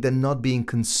thing than not being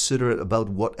considerate about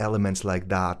what elements like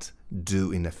that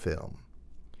do in a film.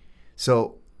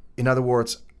 So, in other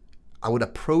words, I would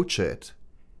approach it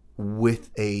with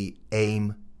a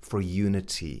aim for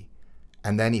unity.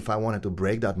 And then if I wanted to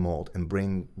break that mold and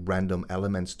bring random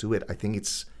elements to it, I think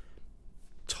it's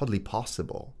totally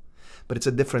possible. But it's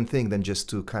a different thing than just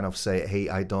to kind of say, hey,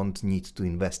 I don't need to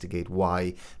investigate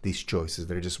why these choices,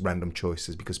 they're just random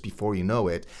choices, because before you know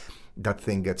it, that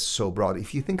thing gets so broad.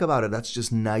 If you think about it, that's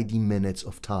just 90 minutes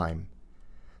of time.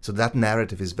 So that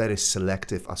narrative is very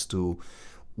selective as to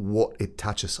what it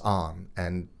touches on,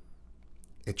 and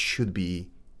it should be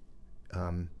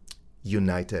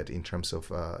united in terms of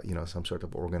some sort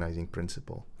of organizing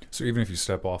principle. So even if you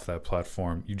step off that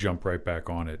platform, you jump right back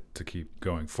on it to keep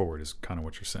going forward, is kind of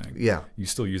what you're saying. Yeah. You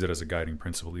still use it as a guiding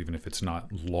principle, even if it's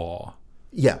not law.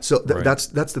 Yeah. So Right.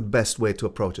 that's the best way to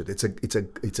approach it. It's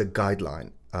a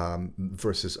guideline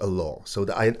versus a law. So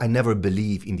I never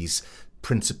believe in these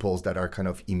principles that are kind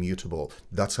of immutable.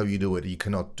 That's how you do it. You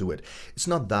cannot do it. It's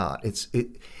not that.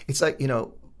 It's like,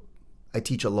 I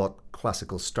teach a lot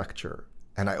classical structure.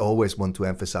 And I always want to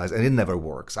emphasize, and it never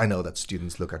works. I know that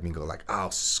students look at me and go like, "Oh,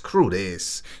 screw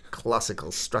this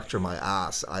classical structure, my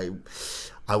ass.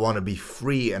 I want to be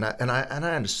free," and I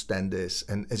understand this.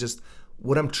 And it's just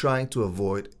what I'm trying to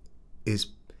avoid is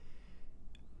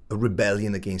a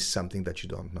rebellion against something that you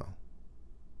don't know.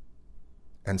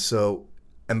 And so,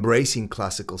 embracing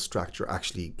classical structure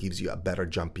actually gives you a better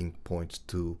jumping point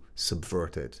to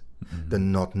subvert it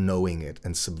than not knowing it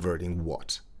and subverting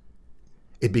what.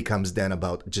 It becomes then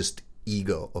about just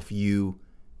ego of you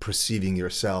perceiving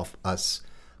yourself as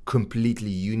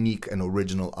completely unique and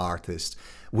original artist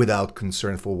without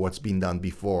concern for what's been done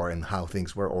before and how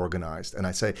things were organized. And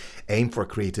I say aim for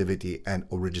creativity and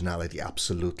originality,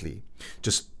 absolutely.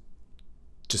 Just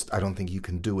I don't think you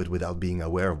can do it without being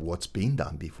aware of what's been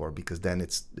done before, because then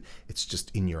it's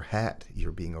just in your head.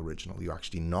 You're being original. You're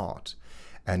actually not.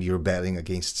 And you're battling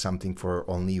against something for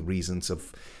only reasons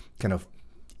of kind of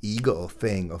ego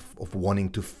thing of wanting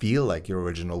to feel like you're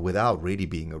original without really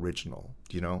being original,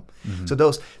 So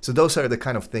those are the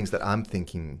kind of things that I'm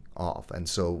thinking of. And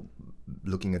so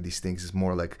looking at these things is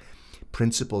more like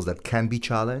principles that can be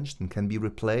challenged and can be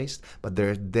replaced, but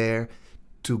they're there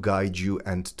to guide you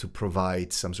and to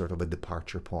provide some sort of a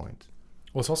departure point.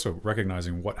 Well, it's also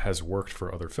recognizing what has worked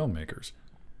for other filmmakers.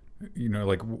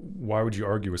 Like, why would you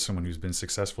argue with someone who's been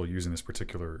successful using this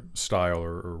particular style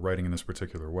or writing in this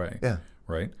particular way? Yeah.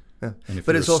 Right? Yeah. And if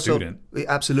but you're it's a also student,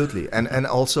 absolutely, and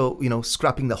also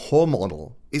scrapping the whole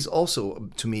model is also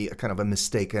to me a kind of a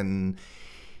mistaken.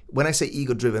 When I say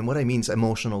ego driven, what I mean is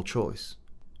emotional choice.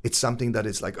 It's something that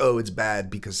is like, oh, it's bad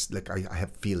because like I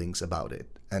have feelings about it,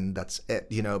 and that's it.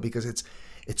 Because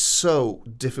it's so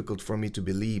difficult for me to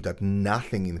believe that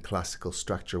nothing in classical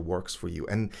structure works for you,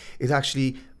 and it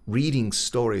actually. Reading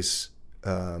stories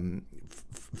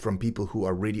from people who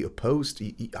are really opposed,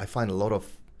 I find a lot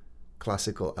of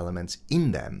classical elements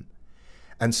in them.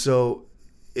 And so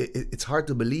it's hard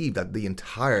to believe that the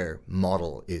entire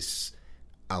model is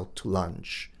out to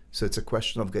lunch. So it's a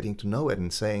question of getting to know it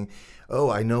and saying, oh,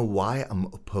 I know why I'm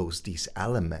opposed these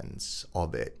elements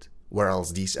of it,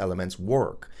 whereas these elements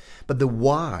work. But the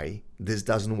why this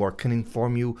doesn't work can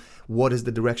inform you what is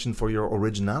the direction for your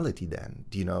originality then,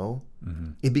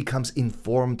 Mm-hmm. It becomes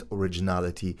informed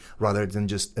originality rather than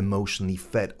just emotionally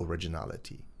fed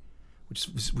originality, which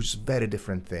is a very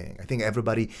different thing. I think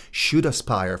everybody should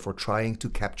aspire for trying to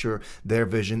capture their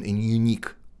vision in a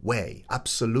unique way,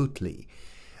 absolutely.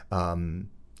 But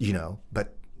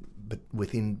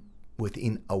within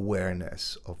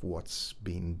awareness of what's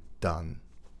being done.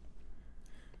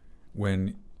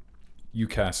 When you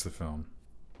cast the film,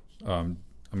 I'm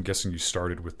guessing you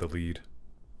started with the lead.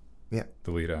 Yeah.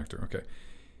 The lead actor. Okay.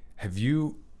 Have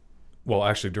you, well,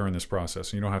 actually during this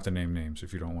process, you don't have to name names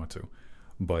if you don't want to,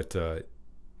 but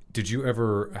did you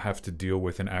ever have to deal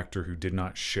with an actor who did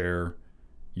not share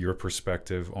your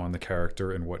perspective on the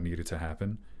character and what needed to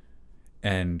happen?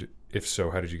 And if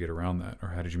so, how did you get around that, or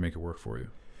how did you make it work for you?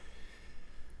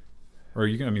 Or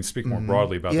you can, I mean, speak more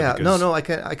broadly about that. Yeah, no, I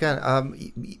can.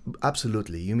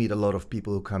 Absolutely. You meet a lot of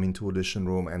people who come into audition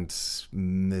room and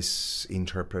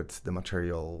misinterpret the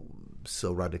material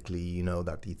so radically, you know,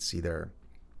 that it's either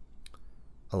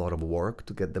a lot of work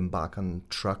to get them back on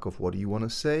track of what you want to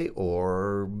say,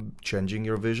 or changing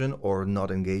your vision, or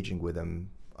not engaging with them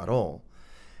at all.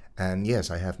 And yes,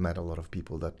 I have met a lot of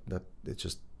people that it's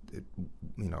just,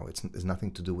 you know, it's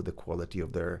nothing to do with the quality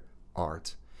of their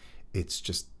art. It's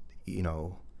just, you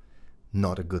know,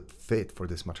 not a good fit for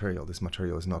this material. This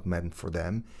material is not meant for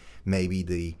them. Maybe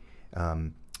the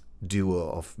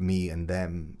duo of me and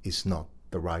them is not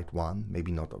the right one,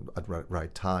 maybe not at the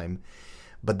right time.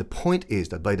 But the point is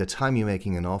that by the time you're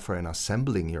making an offer and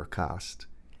assembling your cast,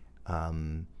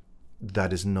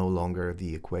 that is no longer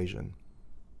the equation.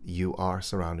 You are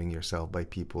surrounding yourself by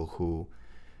people who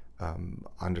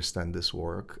understand this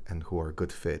work and who are a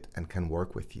good fit and can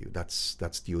work with you. That's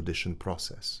the audition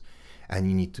process. And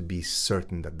you need to be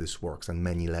certain that this works on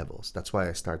many levels. That's why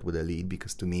I start with a lead,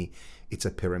 because to me, it's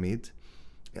a pyramid.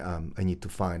 I need to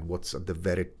find what's at the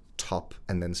very top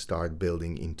and then start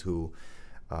building into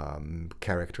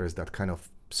characters that kind of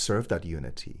serve that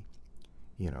unity.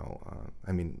 You know,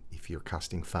 I mean, if you're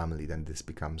casting family, then this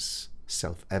becomes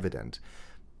self-evident.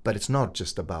 But it's not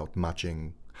just about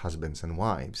matching husbands and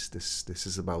wives. This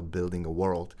is about building a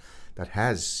world that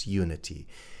has unity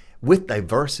with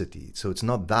diversity. So it's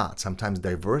not that. Sometimes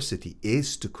diversity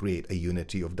is to create a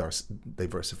unity of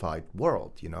diversified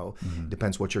world, you know. Mm-hmm.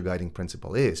 Depends what your guiding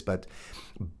principle is. But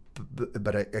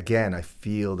again, I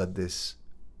feel that this,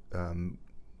 you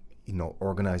know,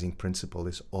 organizing principle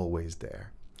is always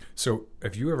there. So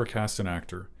have you ever cast an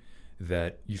actor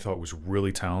that you thought was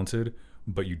really talented,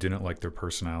 but you didn't like their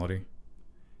personality?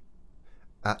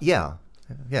 Yeah.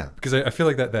 Because I feel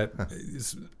like that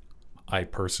is... I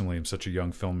personally am such a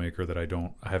young filmmaker that I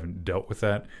haven't dealt with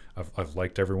that. I've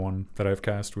liked everyone that I've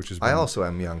cast, which is. I also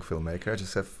am a young filmmaker. I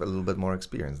just have a little bit more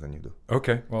experience than you do.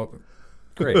 Okay, well,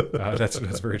 great. That's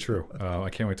very true. I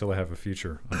can't wait till I have a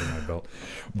feature under my belt.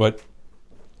 But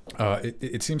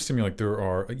it seems to me like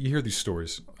you hear these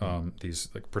stories, these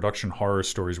like production horror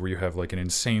stories where you have like an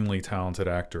insanely talented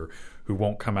actor who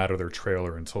won't come out of their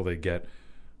trailer until they get,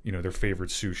 you know, their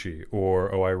favorite sushi,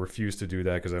 or, oh, I refuse to do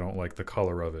that because I don't like the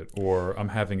color of it, or I'm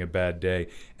having a bad day.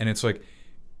 And it's like,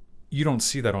 you don't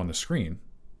see that on the screen.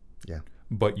 Yeah.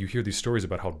 But you hear these stories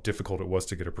about how difficult it was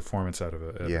to get a performance out of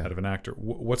an actor.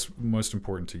 What's most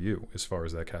important to you as far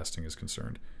as that casting is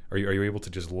concerned? Are you able to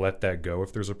just let that go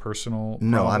if there's a personal problem?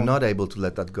 No, I'm not able to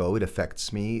let that go. It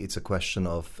affects me. It's a question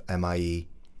of, am I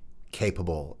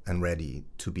capable and ready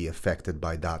to be affected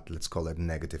by that, let's call it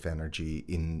negative energy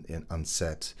on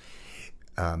set,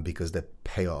 because the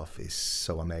payoff is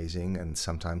so amazing, and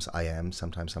sometimes I am,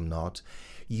 sometimes I'm not.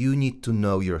 You need to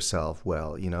know yourself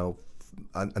well, you know.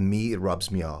 And me, it rubs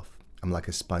me off. I'm like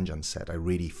a sponge on set. I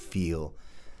really feel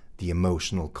the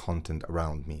emotional content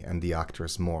around me, and the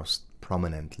actors most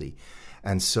prominently.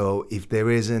 And so if there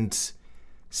isn't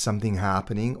something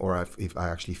happening, or if I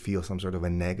actually feel some sort of a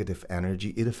negative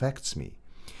energy, it affects me.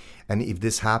 And if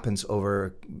this happens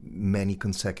over many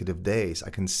consecutive days, I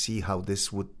can see how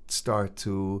this would start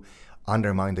to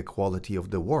undermine the quality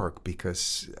of the work,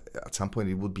 because at some point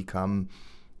it would become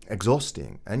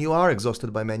exhausting. And you are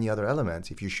exhausted by many other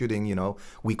elements. If you're shooting, you know,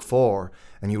 week 4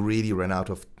 and you really run out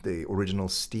of the original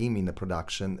steam in the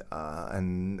production,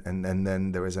 and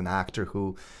then there is an actor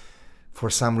who for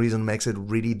some reason makes it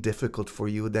really difficult for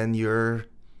you, then you're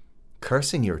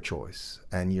cursing your choice,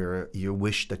 and you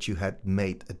wish that you had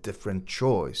made a different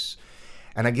choice.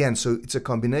 And again, so it's a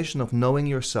combination of knowing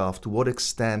yourself. To what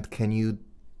extent can you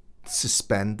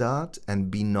suspend that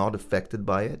and be not affected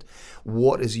by it?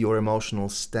 What is your emotional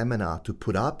stamina to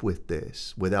put up with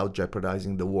this without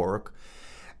jeopardizing the work?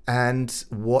 And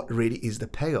what really is the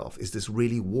payoff? Is this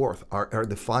really worth? Are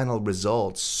the final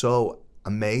results so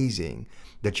amazing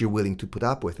that you're willing to put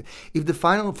up with it? If the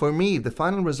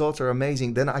final results are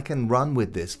amazing, then I can run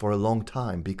with this for a long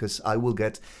time, because I will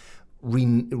get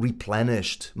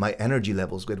replenished. My energy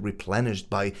levels get replenished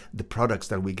by the products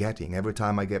that we're getting. Every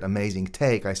time I get amazing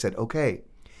take, I said, okay,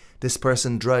 this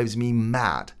person drives me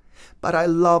mad, but I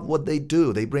love what they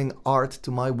do. They bring art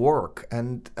to my work,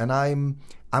 and I'm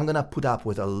gonna put up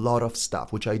with a lot of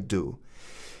stuff, which I do.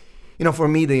 You know, for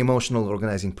me, the emotional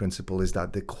organizing principle is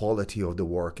that the quality of the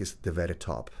work is at the very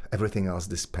top. Everything else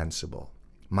dispensable.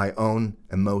 My own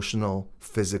emotional,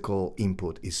 physical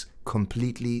input is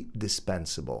completely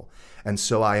dispensable. And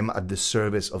so I am at the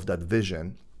service of that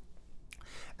vision.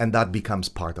 And that becomes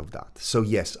part of that. So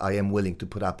yes, I am willing to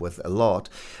put up with a lot,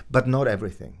 but not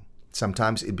everything.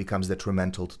 Sometimes it becomes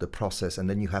detrimental to the process, and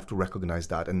then you have to recognize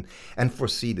that and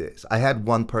foresee this. I had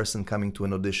one person coming to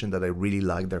an audition that I really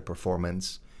liked their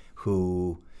performance,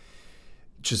 who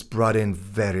just brought in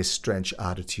very strange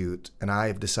attitude, and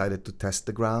I've decided to test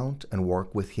the ground and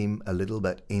work with him a little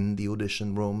bit in the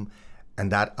audition room,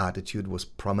 and that attitude was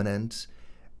prominent,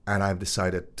 and I've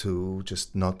decided to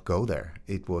just not go there.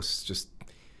 It was just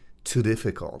too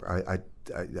difficult. I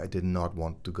did not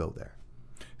want to go there.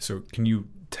 So can you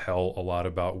tell a lot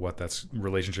about what that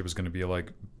relationship is going to be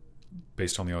like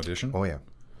based on the audition? Oh yeah.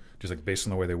 Just like based on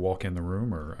the way they walk in the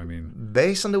room, or I mean,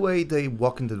 based on the way they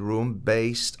walk into the room,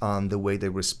 based on the way they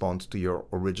respond to your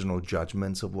original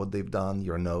judgments of what they've done,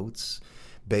 your notes,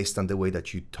 based on the way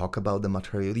that you talk about the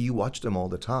material. You watch them all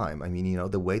the time. I mean, you know,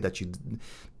 the way that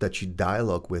you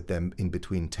dialogue with them in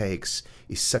between takes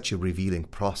is such a revealing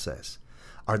process.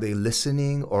 Are they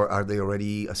listening, or are they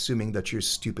already assuming that you're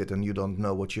stupid and you don't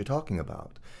know what you're talking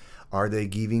about? Are they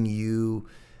giving you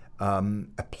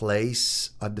a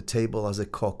place at the table as a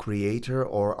co-creator,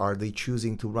 or are they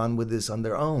choosing to run with this on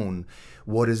their own?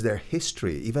 What is their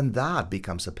history? Even that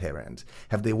becomes apparent.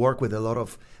 Have they worked with a lot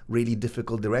of really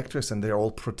difficult directors and they're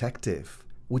all protective,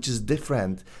 which is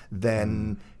different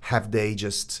than have they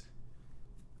just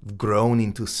grown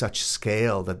into such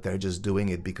scale that they're just doing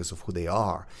it because of who they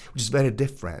are, which is very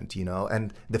different, you know.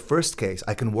 And the first case,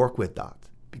 I can work with that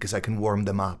because I can warm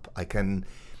them up.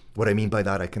 What I mean by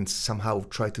that, I can somehow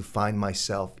try to find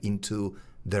myself into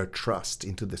their trust,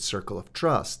 into the circle of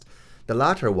trust. The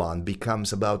latter one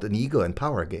becomes about an ego and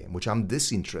power game, which I'm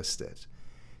disinterested.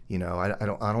 You know, I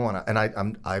don't want to,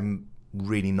 and I'm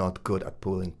really not good at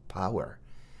pulling power.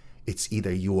 It's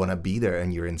either you want to be there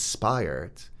and you're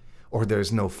inspired, or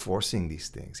there's no forcing these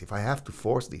things. If I have to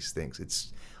force these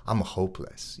things, I'm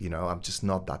hopeless. You know, I'm just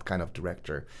not that kind of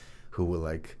director who will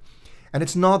like, and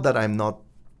it's not that I'm not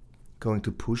going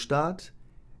to push that.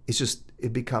 It's just,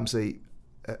 it becomes a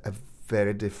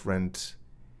very different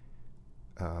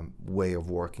way of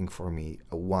working for me,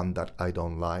 one that I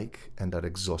don't like and that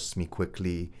exhausts me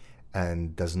quickly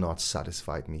and does not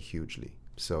satisfy me hugely.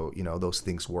 So, you know, those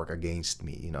things work against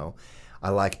me, you know. I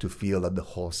like to feel that the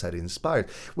whole set is inspired,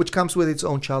 which comes with its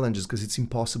own challenges because it's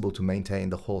impossible to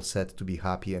maintain the whole set to be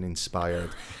happy and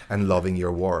inspired and loving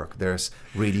your work. There's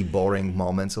really boring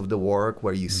moments of the work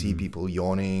where you see people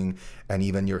yawning and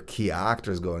even your key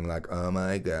actors going like, oh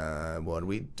my God, what are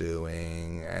we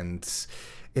doing? And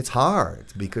it's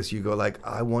hard because you go like,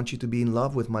 I want you to be in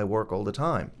love with my work all the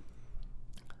time.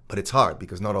 But it's hard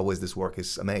because not always this work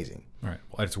is amazing. Right.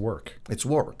 Well, it's work. It's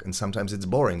work. And sometimes it's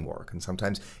boring work. And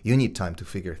sometimes you need time to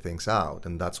figure things out.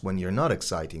 And that's when you're not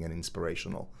exciting and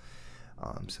inspirational.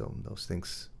 So those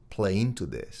things play into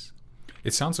this.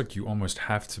 It sounds like you almost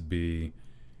have to be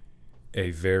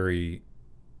a very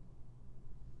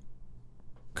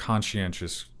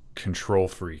conscientious control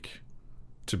freak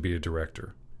to be a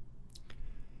director.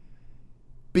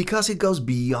 Because it goes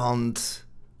beyond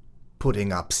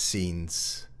putting up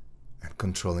scenes and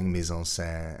controlling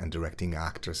mise-en-scène and directing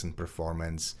actors and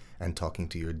performance and talking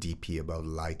to your DP about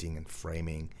lighting and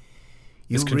framing.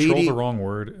 Is control the wrong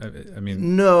word? I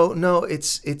mean, no.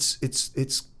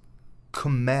 It's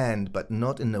command, but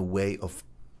not in a way of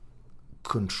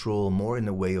control, more in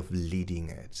a way of leading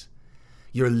it.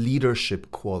 Your leadership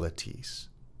qualities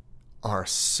are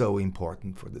so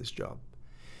important for this job.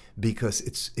 Because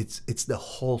it's the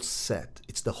whole set,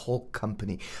 it's the whole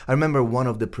company. I remember one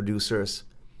of the producers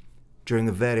during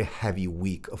a very heavy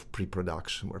week of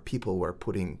pre-production where people were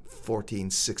putting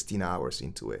 14, 16 hours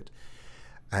into it.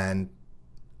 And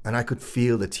I could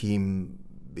feel the team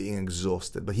being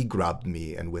exhausted, but he grabbed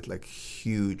me and with like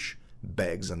huge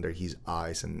bags under his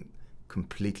eyes and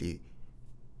completely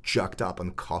jacked up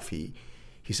on coffee,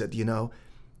 he said, you know,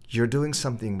 you're doing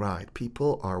something right.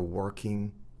 People are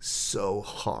working so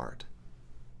hard.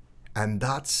 And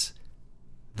that's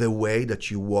the way that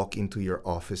you walk into your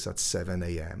office at 7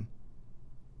 a.m.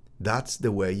 That's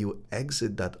the way you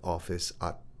exit that office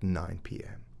at 9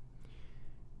 p.m.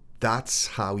 That's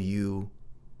how you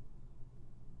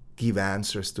give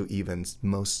answers to even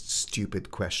most stupid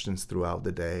questions throughout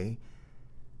the day.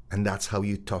 And that's how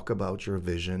you talk about your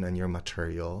vision and your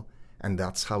material. And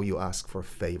that's how you ask for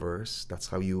favors. That's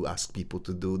how you ask people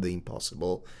to do the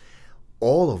impossible.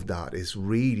 All of that is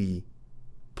really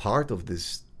part of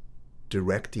this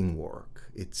directing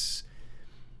work. It's,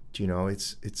 you know,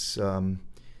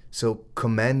 so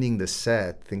commanding the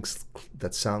set, things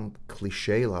that sound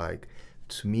cliche-like,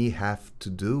 to me have to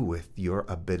do with your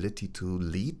ability to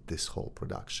lead this whole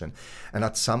production. And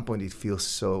at some point it feels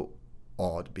so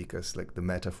odd because like the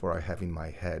metaphor I have in my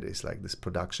head is like this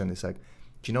production is like,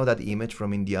 do you know that image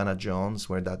from Indiana Jones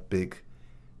where that big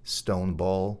stone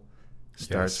ball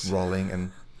starts rolling?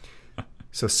 And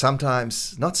so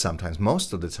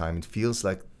most of the time it feels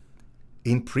like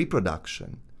in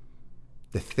pre-production,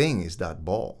 the thing is that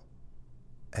ball.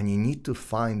 And you need to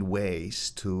find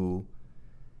ways to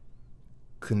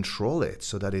control it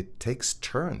so that it takes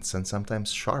turns, and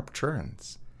sometimes sharp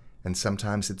turns. And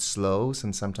sometimes it slows,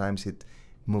 and sometimes it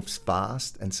moves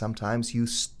fast, and sometimes you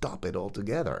stop it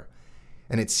altogether.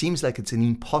 And it seems like it's an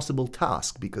impossible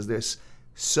task because there's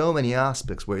so many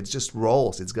aspects where it just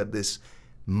rolls. It's got this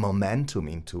momentum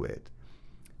into it.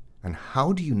 And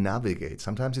how do you navigate?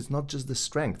 Sometimes it's not just the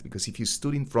strength, because if you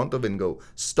stood in front of it and go,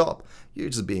 stop, you're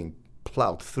just being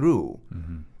plowed through.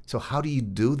 Mm-hmm. So how do you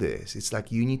do this? It's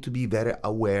like you need to be very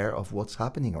aware of what's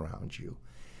happening around you.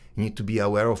 You need to be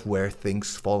aware of where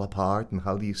things fall apart and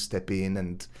how do you step in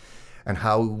and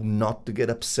how not to get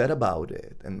upset about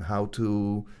it and how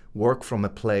to work from a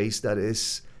place that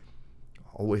is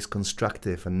always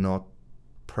constructive and not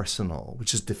personal,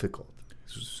 which is difficult.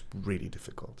 It's really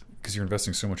difficult. Because you're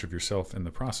investing so much of yourself in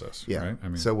the process, yeah. Right? I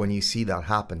mean, so when you see that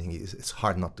happening, it's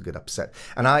hard not to get upset.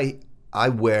 And I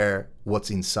wear what's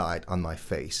inside on my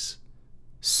face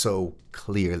so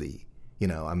clearly. You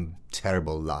know, I'm a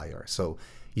terrible liar. So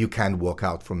you can't walk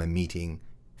out from a meeting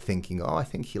thinking, oh, I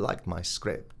think he liked my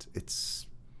script.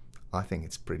 I think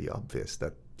it's pretty obvious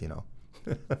that, you know,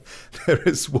 there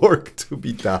is work to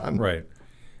be done. Right.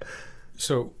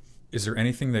 So is there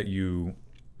anything that you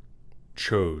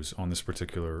chose on this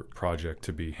particular project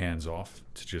to be hands off,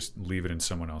 to just leave it in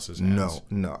someone else's hands?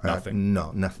 No, nothing.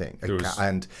 Nothing. There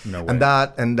was no way.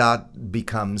 And that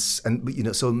becomes, and you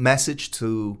know, so message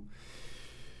to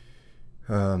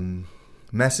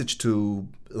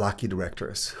lucky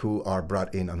directors who are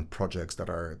brought in on projects that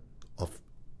are of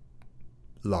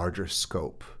larger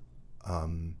scope.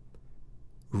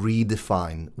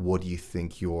 Redefine what you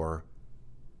think your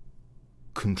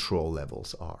control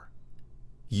levels are.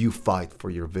 You fight for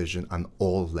your vision on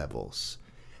all levels.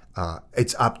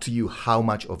 It's up to you how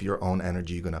much of your own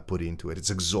energy you're going to put into it. It's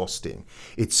exhausting.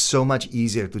 It's so much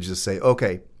easier to just say,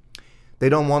 okay, they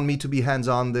don't want me to be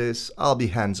hands-on this, I'll be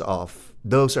hands-off.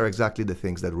 Those are exactly the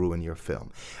things that ruin your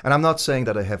film. And I'm not saying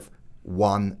that I have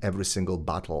won every single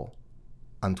battle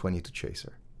on 22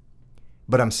 Chaser.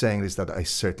 But I'm saying is that I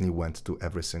certainly went to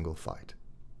every single fight.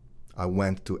 I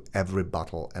went to every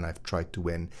battle and I've tried to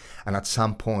win. And at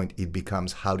some point it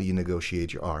becomes, how do you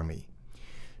negotiate your army?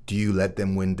 Do you let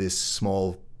them win this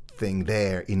small thing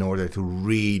there in order to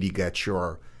really get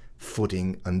your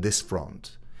footing on this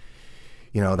front?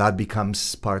 You know, that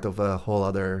becomes part of a whole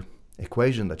other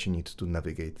equation that you need to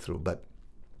navigate through. But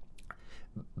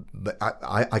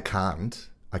I can't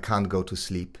go to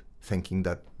sleep thinking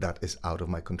that that is out of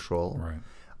my control. Right.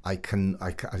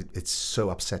 It's so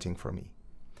upsetting for me.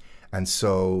 And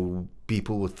so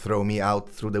people would throw me out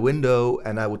through the window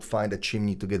and I would find a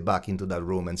chimney to get back into that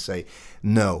room and say,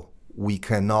 no, we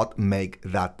cannot make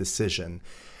that decision.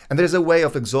 And there's a way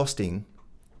of exhausting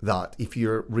that. If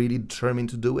you're really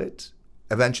determined to do it,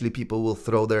 eventually people will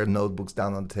throw their notebooks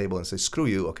down on the table and say, screw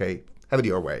you, okay, have it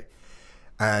your way.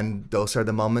 And those are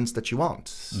the moments that you want.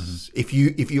 Mm-hmm.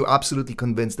 If you're absolutely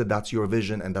convinced that that's your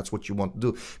vision and that's what you want to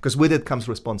do, because with it comes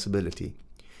responsibility.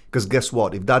 Because guess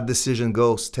what? If that decision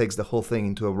takes the whole thing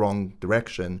into a wrong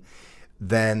direction,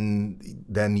 then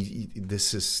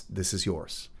this is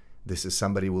yours. This is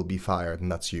somebody will be fired,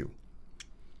 and that's you.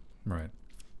 Right.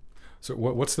 So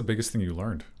what's the biggest thing you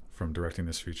learned from directing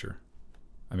this feature?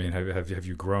 I mean, have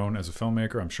you grown as a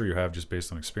filmmaker? I'm sure you have, just based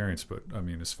on experience. But I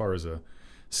mean, as far as a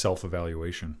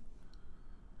self-evaluation,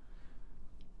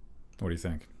 what do you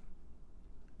think?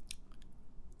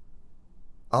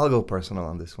 I'll go personal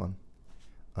on this one.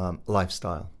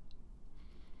 Lifestyle.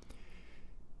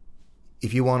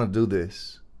 If you want to do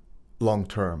this long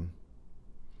term,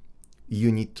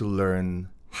 you need to learn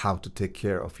how to take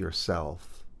care of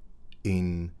yourself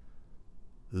in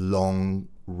long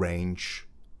range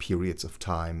periods of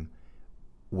time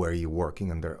where you're working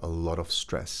under a lot of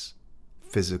stress,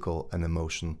 physical and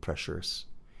emotional pressures.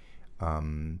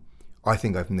 I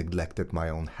think I've neglected my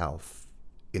own health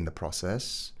in the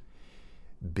process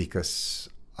because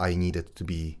I needed to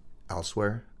be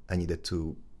elsewhere. I needed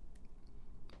to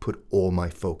put all my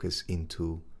focus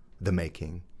into the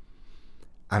making.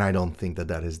 And I don't think that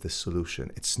that is the solution.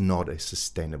 It's not a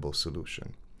sustainable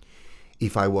solution.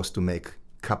 If I was to make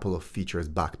a couple of features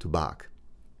back to back,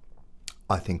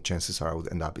 I think chances are I would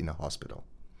end up in a hospital.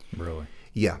 Really?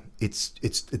 Yeah,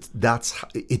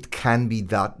 it can be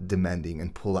that demanding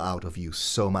and pull out of you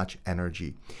so much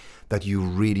energy that you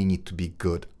really need to be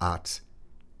good at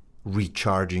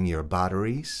recharging your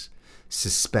batteries,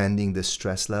 suspending the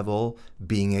stress level,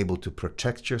 being able to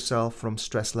protect yourself from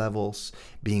stress levels,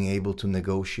 being able to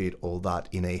negotiate all that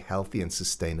in a healthy and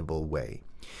sustainable way.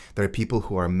 There are people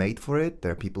who are made for it.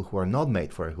 There are people who are not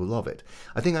made for it, who love it.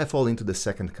 I think I fall into the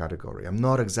second category. I'm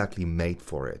not exactly made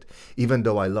for it, even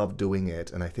though I love doing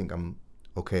it and I think I'm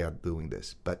okay at doing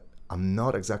this. But I'm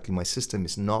not exactly, my system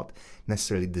is not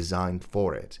necessarily designed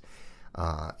for it.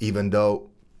 Even though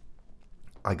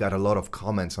I got a lot of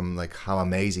comments on like how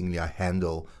amazingly I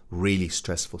handle really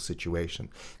stressful situation,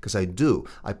 because I do.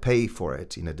 I pay for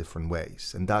it in a different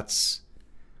ways, and that's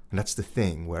the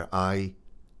thing where I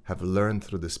have learned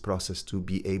through this process to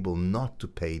be able not to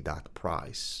pay that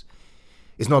price.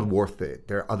 It's not worth it.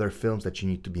 There are other films that you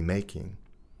need to be making,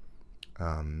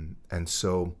 and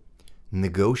so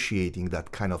negotiating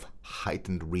that kind of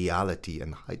heightened reality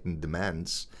and heightened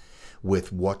demands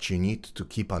with what you need to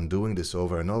keep on doing this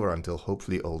over and over until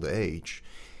hopefully old age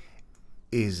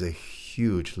is a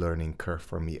huge learning curve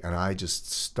for me. And I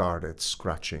just started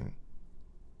scratching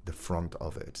the front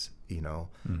of it,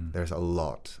 There's a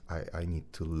lot I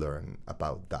need to learn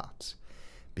about that,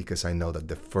 because I know that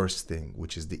the first thing,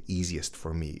 which is the easiest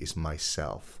for me, is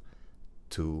myself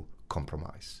to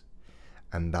compromise.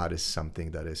 And that is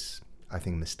something that is, I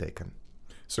think, mistaken.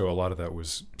 So a lot of that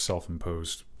was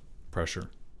self-imposed pressure.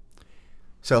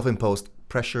 Self-imposed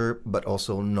pressure, but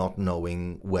also not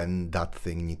knowing when that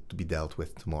thing needs to be dealt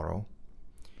with tomorrow.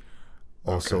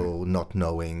 Also not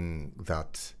knowing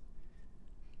that,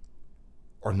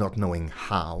 or not knowing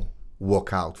how,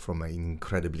 walk out from an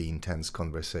incredibly intense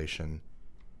conversation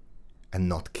and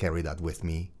not carry that with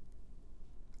me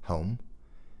home.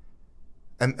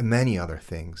 And many other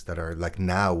things that are like,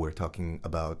 now we're talking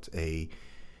about a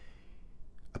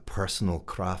personal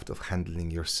craft of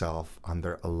handling yourself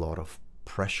under a lot of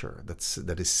pressure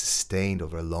that is sustained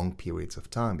over long periods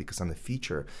of time, because on the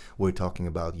feature we're talking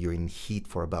about you're in heat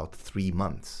for about 3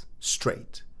 months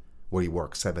straight, where you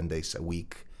work 7 days a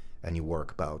week and you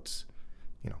work about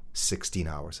 16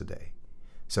 hours a day.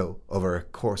 So over a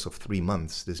course of 3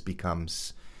 months, this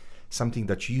becomes something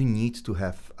that you need to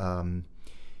have.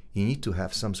 You need to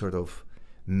have some sort of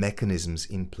mechanisms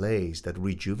in place that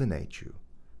rejuvenate you,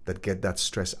 that get that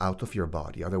stress out of your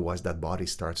body. Otherwise, that body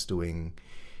starts doing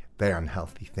very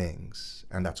unhealthy things.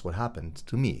 And that's what happened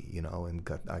to me, and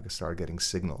I started getting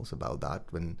signals about that.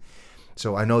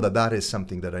 So I know that is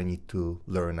something that I need to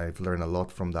learn. I've learned a lot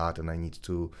from that, and I need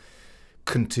to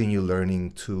continue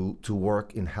learning to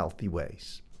work in healthy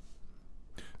ways.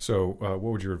 So what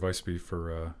would your advice be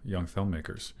for young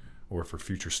filmmakers or for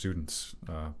future students,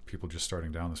 people just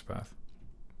starting down this path?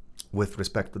 With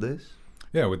respect to this?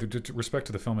 Yeah, with respect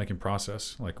to the filmmaking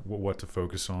process, like what to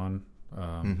focus on.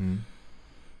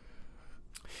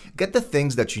 Get the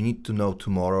things that you need to know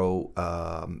tomorrow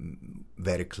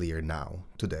very clear now,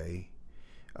 today.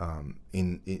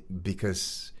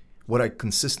 Because what I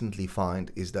consistently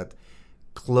find is that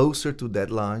closer to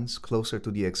deadlines, closer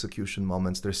to the execution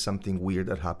moments, there's something weird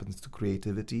that happens to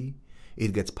creativity.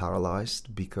 It gets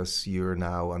paralyzed because you're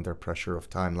now under pressure of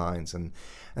timelines.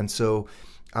 And so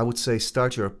I would say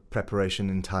start your preparation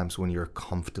in times when you're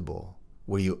comfortable,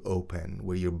 where you're open,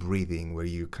 where you're breathing, where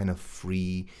you're kind of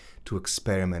free to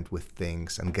experiment with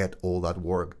things and get all that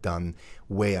work done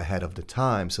way ahead of the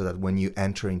time, so that when you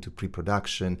enter into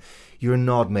pre-production, you're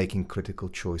not making critical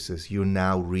choices. You're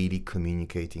now really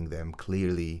communicating them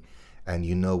clearly, and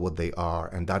you know what they are,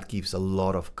 and that gives a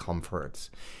lot of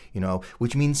comfort,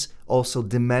 which means also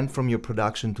demand from your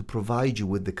production to provide you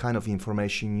with the kind of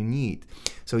information you need.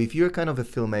 So if you're kind of a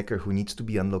filmmaker who needs to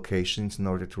be on locations in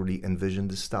order to really envision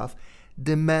this stuff,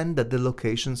 demand that the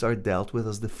locations are dealt with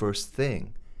as the first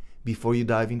thing before you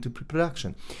dive into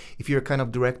pre-production. If you're a kind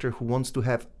of director who wants to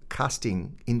have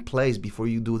casting in place before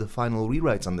you do the final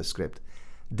rewrites on the script,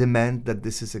 demand that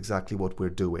this is exactly what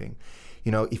we're doing.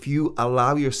 If you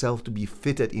allow yourself to be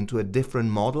fitted into a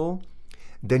different model,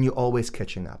 then you're always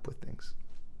catching up with things.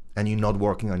 And you're not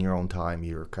working on your own time,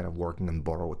 you're kind of working on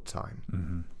borrowed time.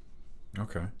 Mm-hmm.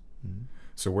 Okay. Mm-hmm.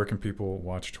 So where can people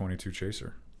watch 22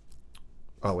 Chaser?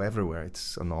 Oh, everywhere.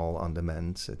 It's on all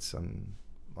on-demands. It's on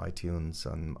iTunes,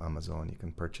 on Amazon. You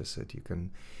can purchase it.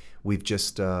 We've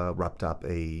just wrapped up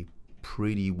a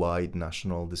pretty wide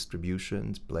national distribution.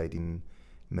 It's played in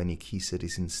many key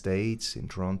cities in States, in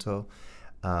Toronto.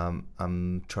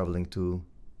 I'm traveling to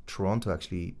Toronto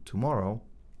actually tomorrow,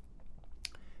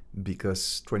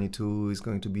 because 22 is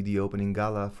going to be the opening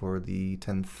gala for the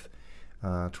 10th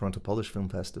Toronto Polish Film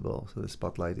Festival. So the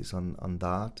spotlight is on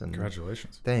that. And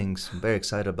congratulations. Thanks. I'm very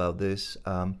excited about this.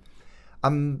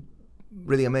 I'm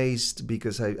really amazed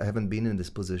because I haven't been in this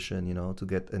position, you know, to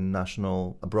get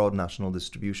a broad national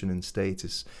distribution in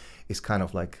States is kind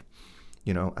of like,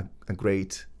 you know, a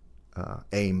great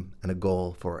aim and a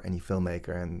goal for any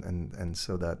filmmaker, and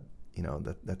so that, you know,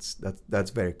 that's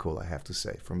very cool, I have to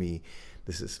say. For me,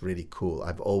 this is really cool.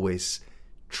 I've always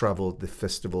traveled the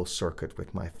festival circuit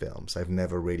with my films. I've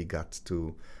never really got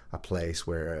to a place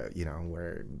where, you know,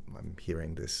 where I'm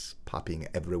hearing this popping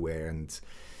everywhere, and,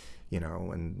 you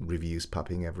know, and reviews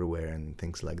popping everywhere and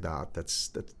things like that.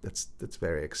 That's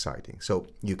very exciting. So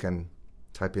you can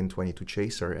type in 22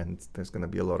 Chaser, and there's going to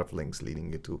be a lot of links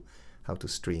leading you to how to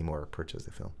stream or purchase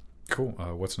the film. Cool.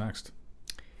 What's next?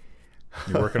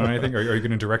 You working on anything? Are you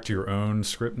going to direct your own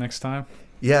script next time?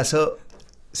 Yeah. So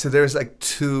there's like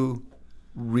two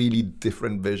really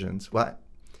different visions. Well,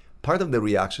 part of the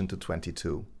reaction to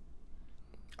 22,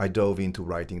 I dove into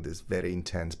writing this very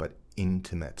intense but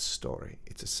intimate story.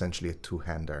 It's essentially a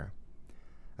two-hander,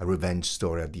 a revenge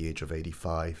story at the age of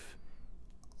 85,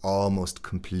 almost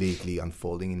completely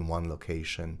unfolding in one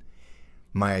location.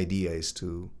 My idea is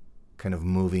to kind of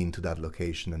move into that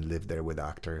location and live there with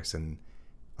actors and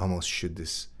almost shoot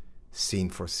this scene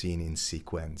for scene in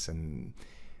sequence and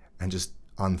just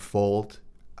unfold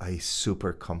a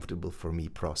super comfortable for me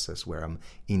process where I'm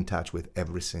in touch with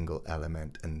every single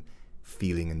element and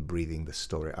feeling and breathing the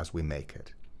story as we make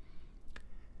it.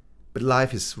 But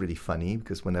life is really funny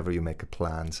because whenever you make a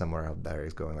plan, somewhere out there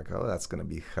is going like, oh, that's going to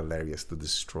be hilarious to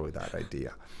destroy that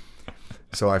idea.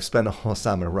 So I've spent a whole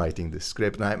summer writing this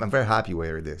script, and I'm very happy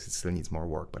where it is. It still needs more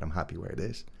work, but I'm happy where it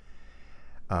is.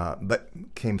 But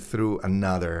came through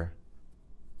another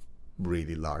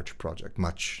really large project,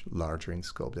 much larger in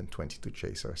scope than 22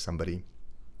 Chaser. Somebody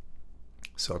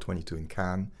saw 22 in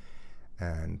Cannes,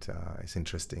 and it's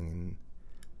interesting in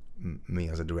me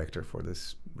as a director for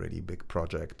this really big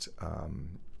project,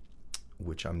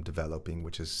 which I'm developing,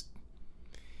 which is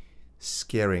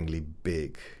scaringly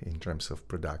big in terms of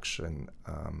production.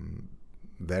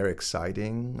 Very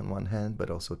exciting on one hand,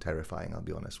 but also terrifying, I'll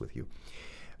be honest with you.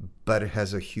 But it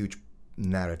has a huge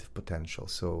narrative potential.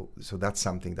 So that's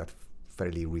something that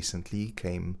fairly recently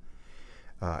came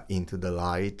into the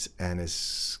light and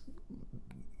is,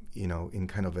 you know, in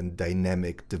kind of a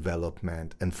dynamic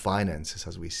development and finances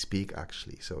as we speak,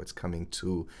 actually. So it's coming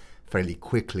to fairly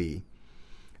quickly.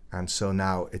 And so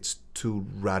now it's two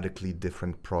radically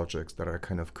different projects that are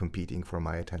kind of competing for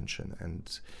my attention.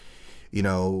 And, you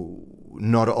know,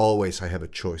 not always I have a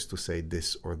choice to say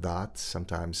this or that.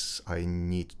 Sometimes I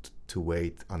need to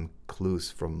wait on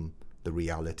clues from the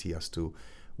reality as to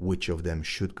which of them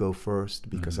should go first,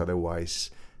 because otherwise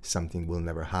something will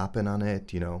never happen on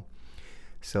it, you know.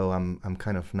 So I'm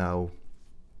kind of now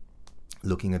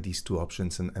looking at these two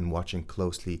options and watching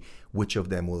closely which of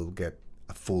them will get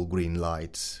a full green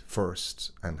light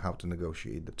first and how to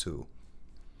negotiate the two.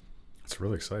 It's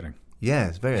really exciting. Yeah,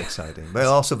 it's very exciting, but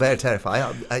also very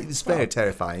terrifying. It's very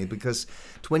terrifying because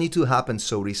 22 happened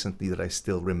so recently that I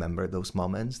still remember those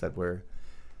moments that were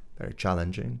very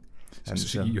challenging. And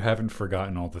so you haven't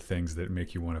forgotten all the things that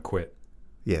make you want to quit.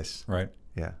 Yes. Right?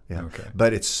 Yeah. Okay.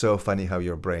 But it's so funny how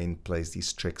your brain plays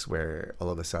these tricks where all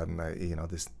of a sudden,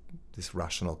 this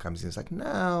rational comes in. It's like,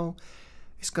 no,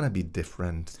 it's gonna be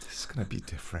different. This is gonna be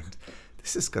different.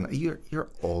 This is gonna. You're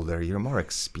older. You're more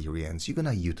experienced. You're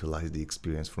gonna utilize the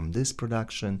experience from this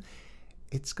production.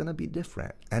 It's gonna be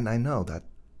different. And I know that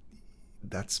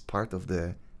that's part of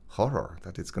the horror,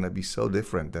 that it's gonna be so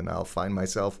different, and I'll find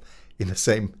myself in the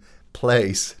same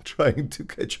place trying to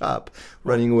catch up,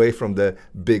 running away from the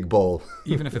big ball.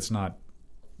 Even if it's not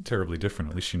terribly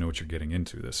different, at least you know what you're getting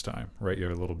into this time, right? You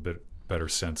have a little bit better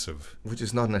sense of... Which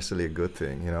is not necessarily a good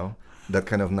thing, you know? That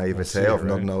kind of naivete of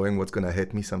not knowing what's going to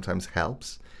hit me sometimes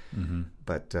helps. Mm-hmm.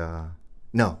 But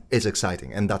no, it's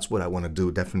exciting. And that's what I want to do,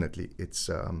 definitely. It's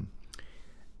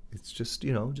just,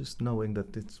 you know, just knowing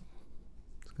that it's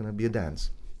going to be a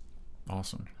dance.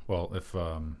 Awesome. Well, if...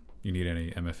 you need any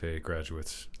MFA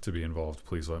graduates to be involved,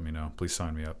 please let me know. Please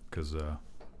sign me up, because that'll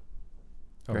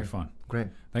be fun. Great.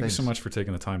 Thank you so much for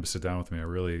taking the time to sit down with me. I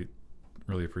really,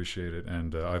 really appreciate it.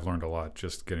 And I've learned a lot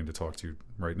just getting to talk to you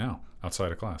right now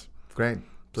outside of class. Great.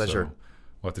 Pleasure. So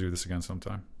we'll have to do this again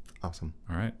sometime. Awesome.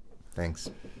 All right. Thanks.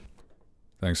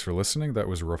 Thanks for listening. That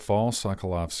was Rafal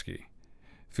Sokolovsky.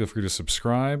 Feel free to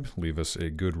subscribe, leave us a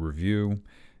good review.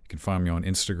 You can find me on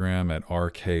Instagram at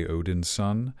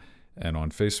RKOdinson. And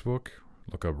on Facebook,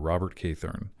 look up Robert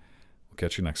Cathern. We'll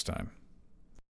catch you next time.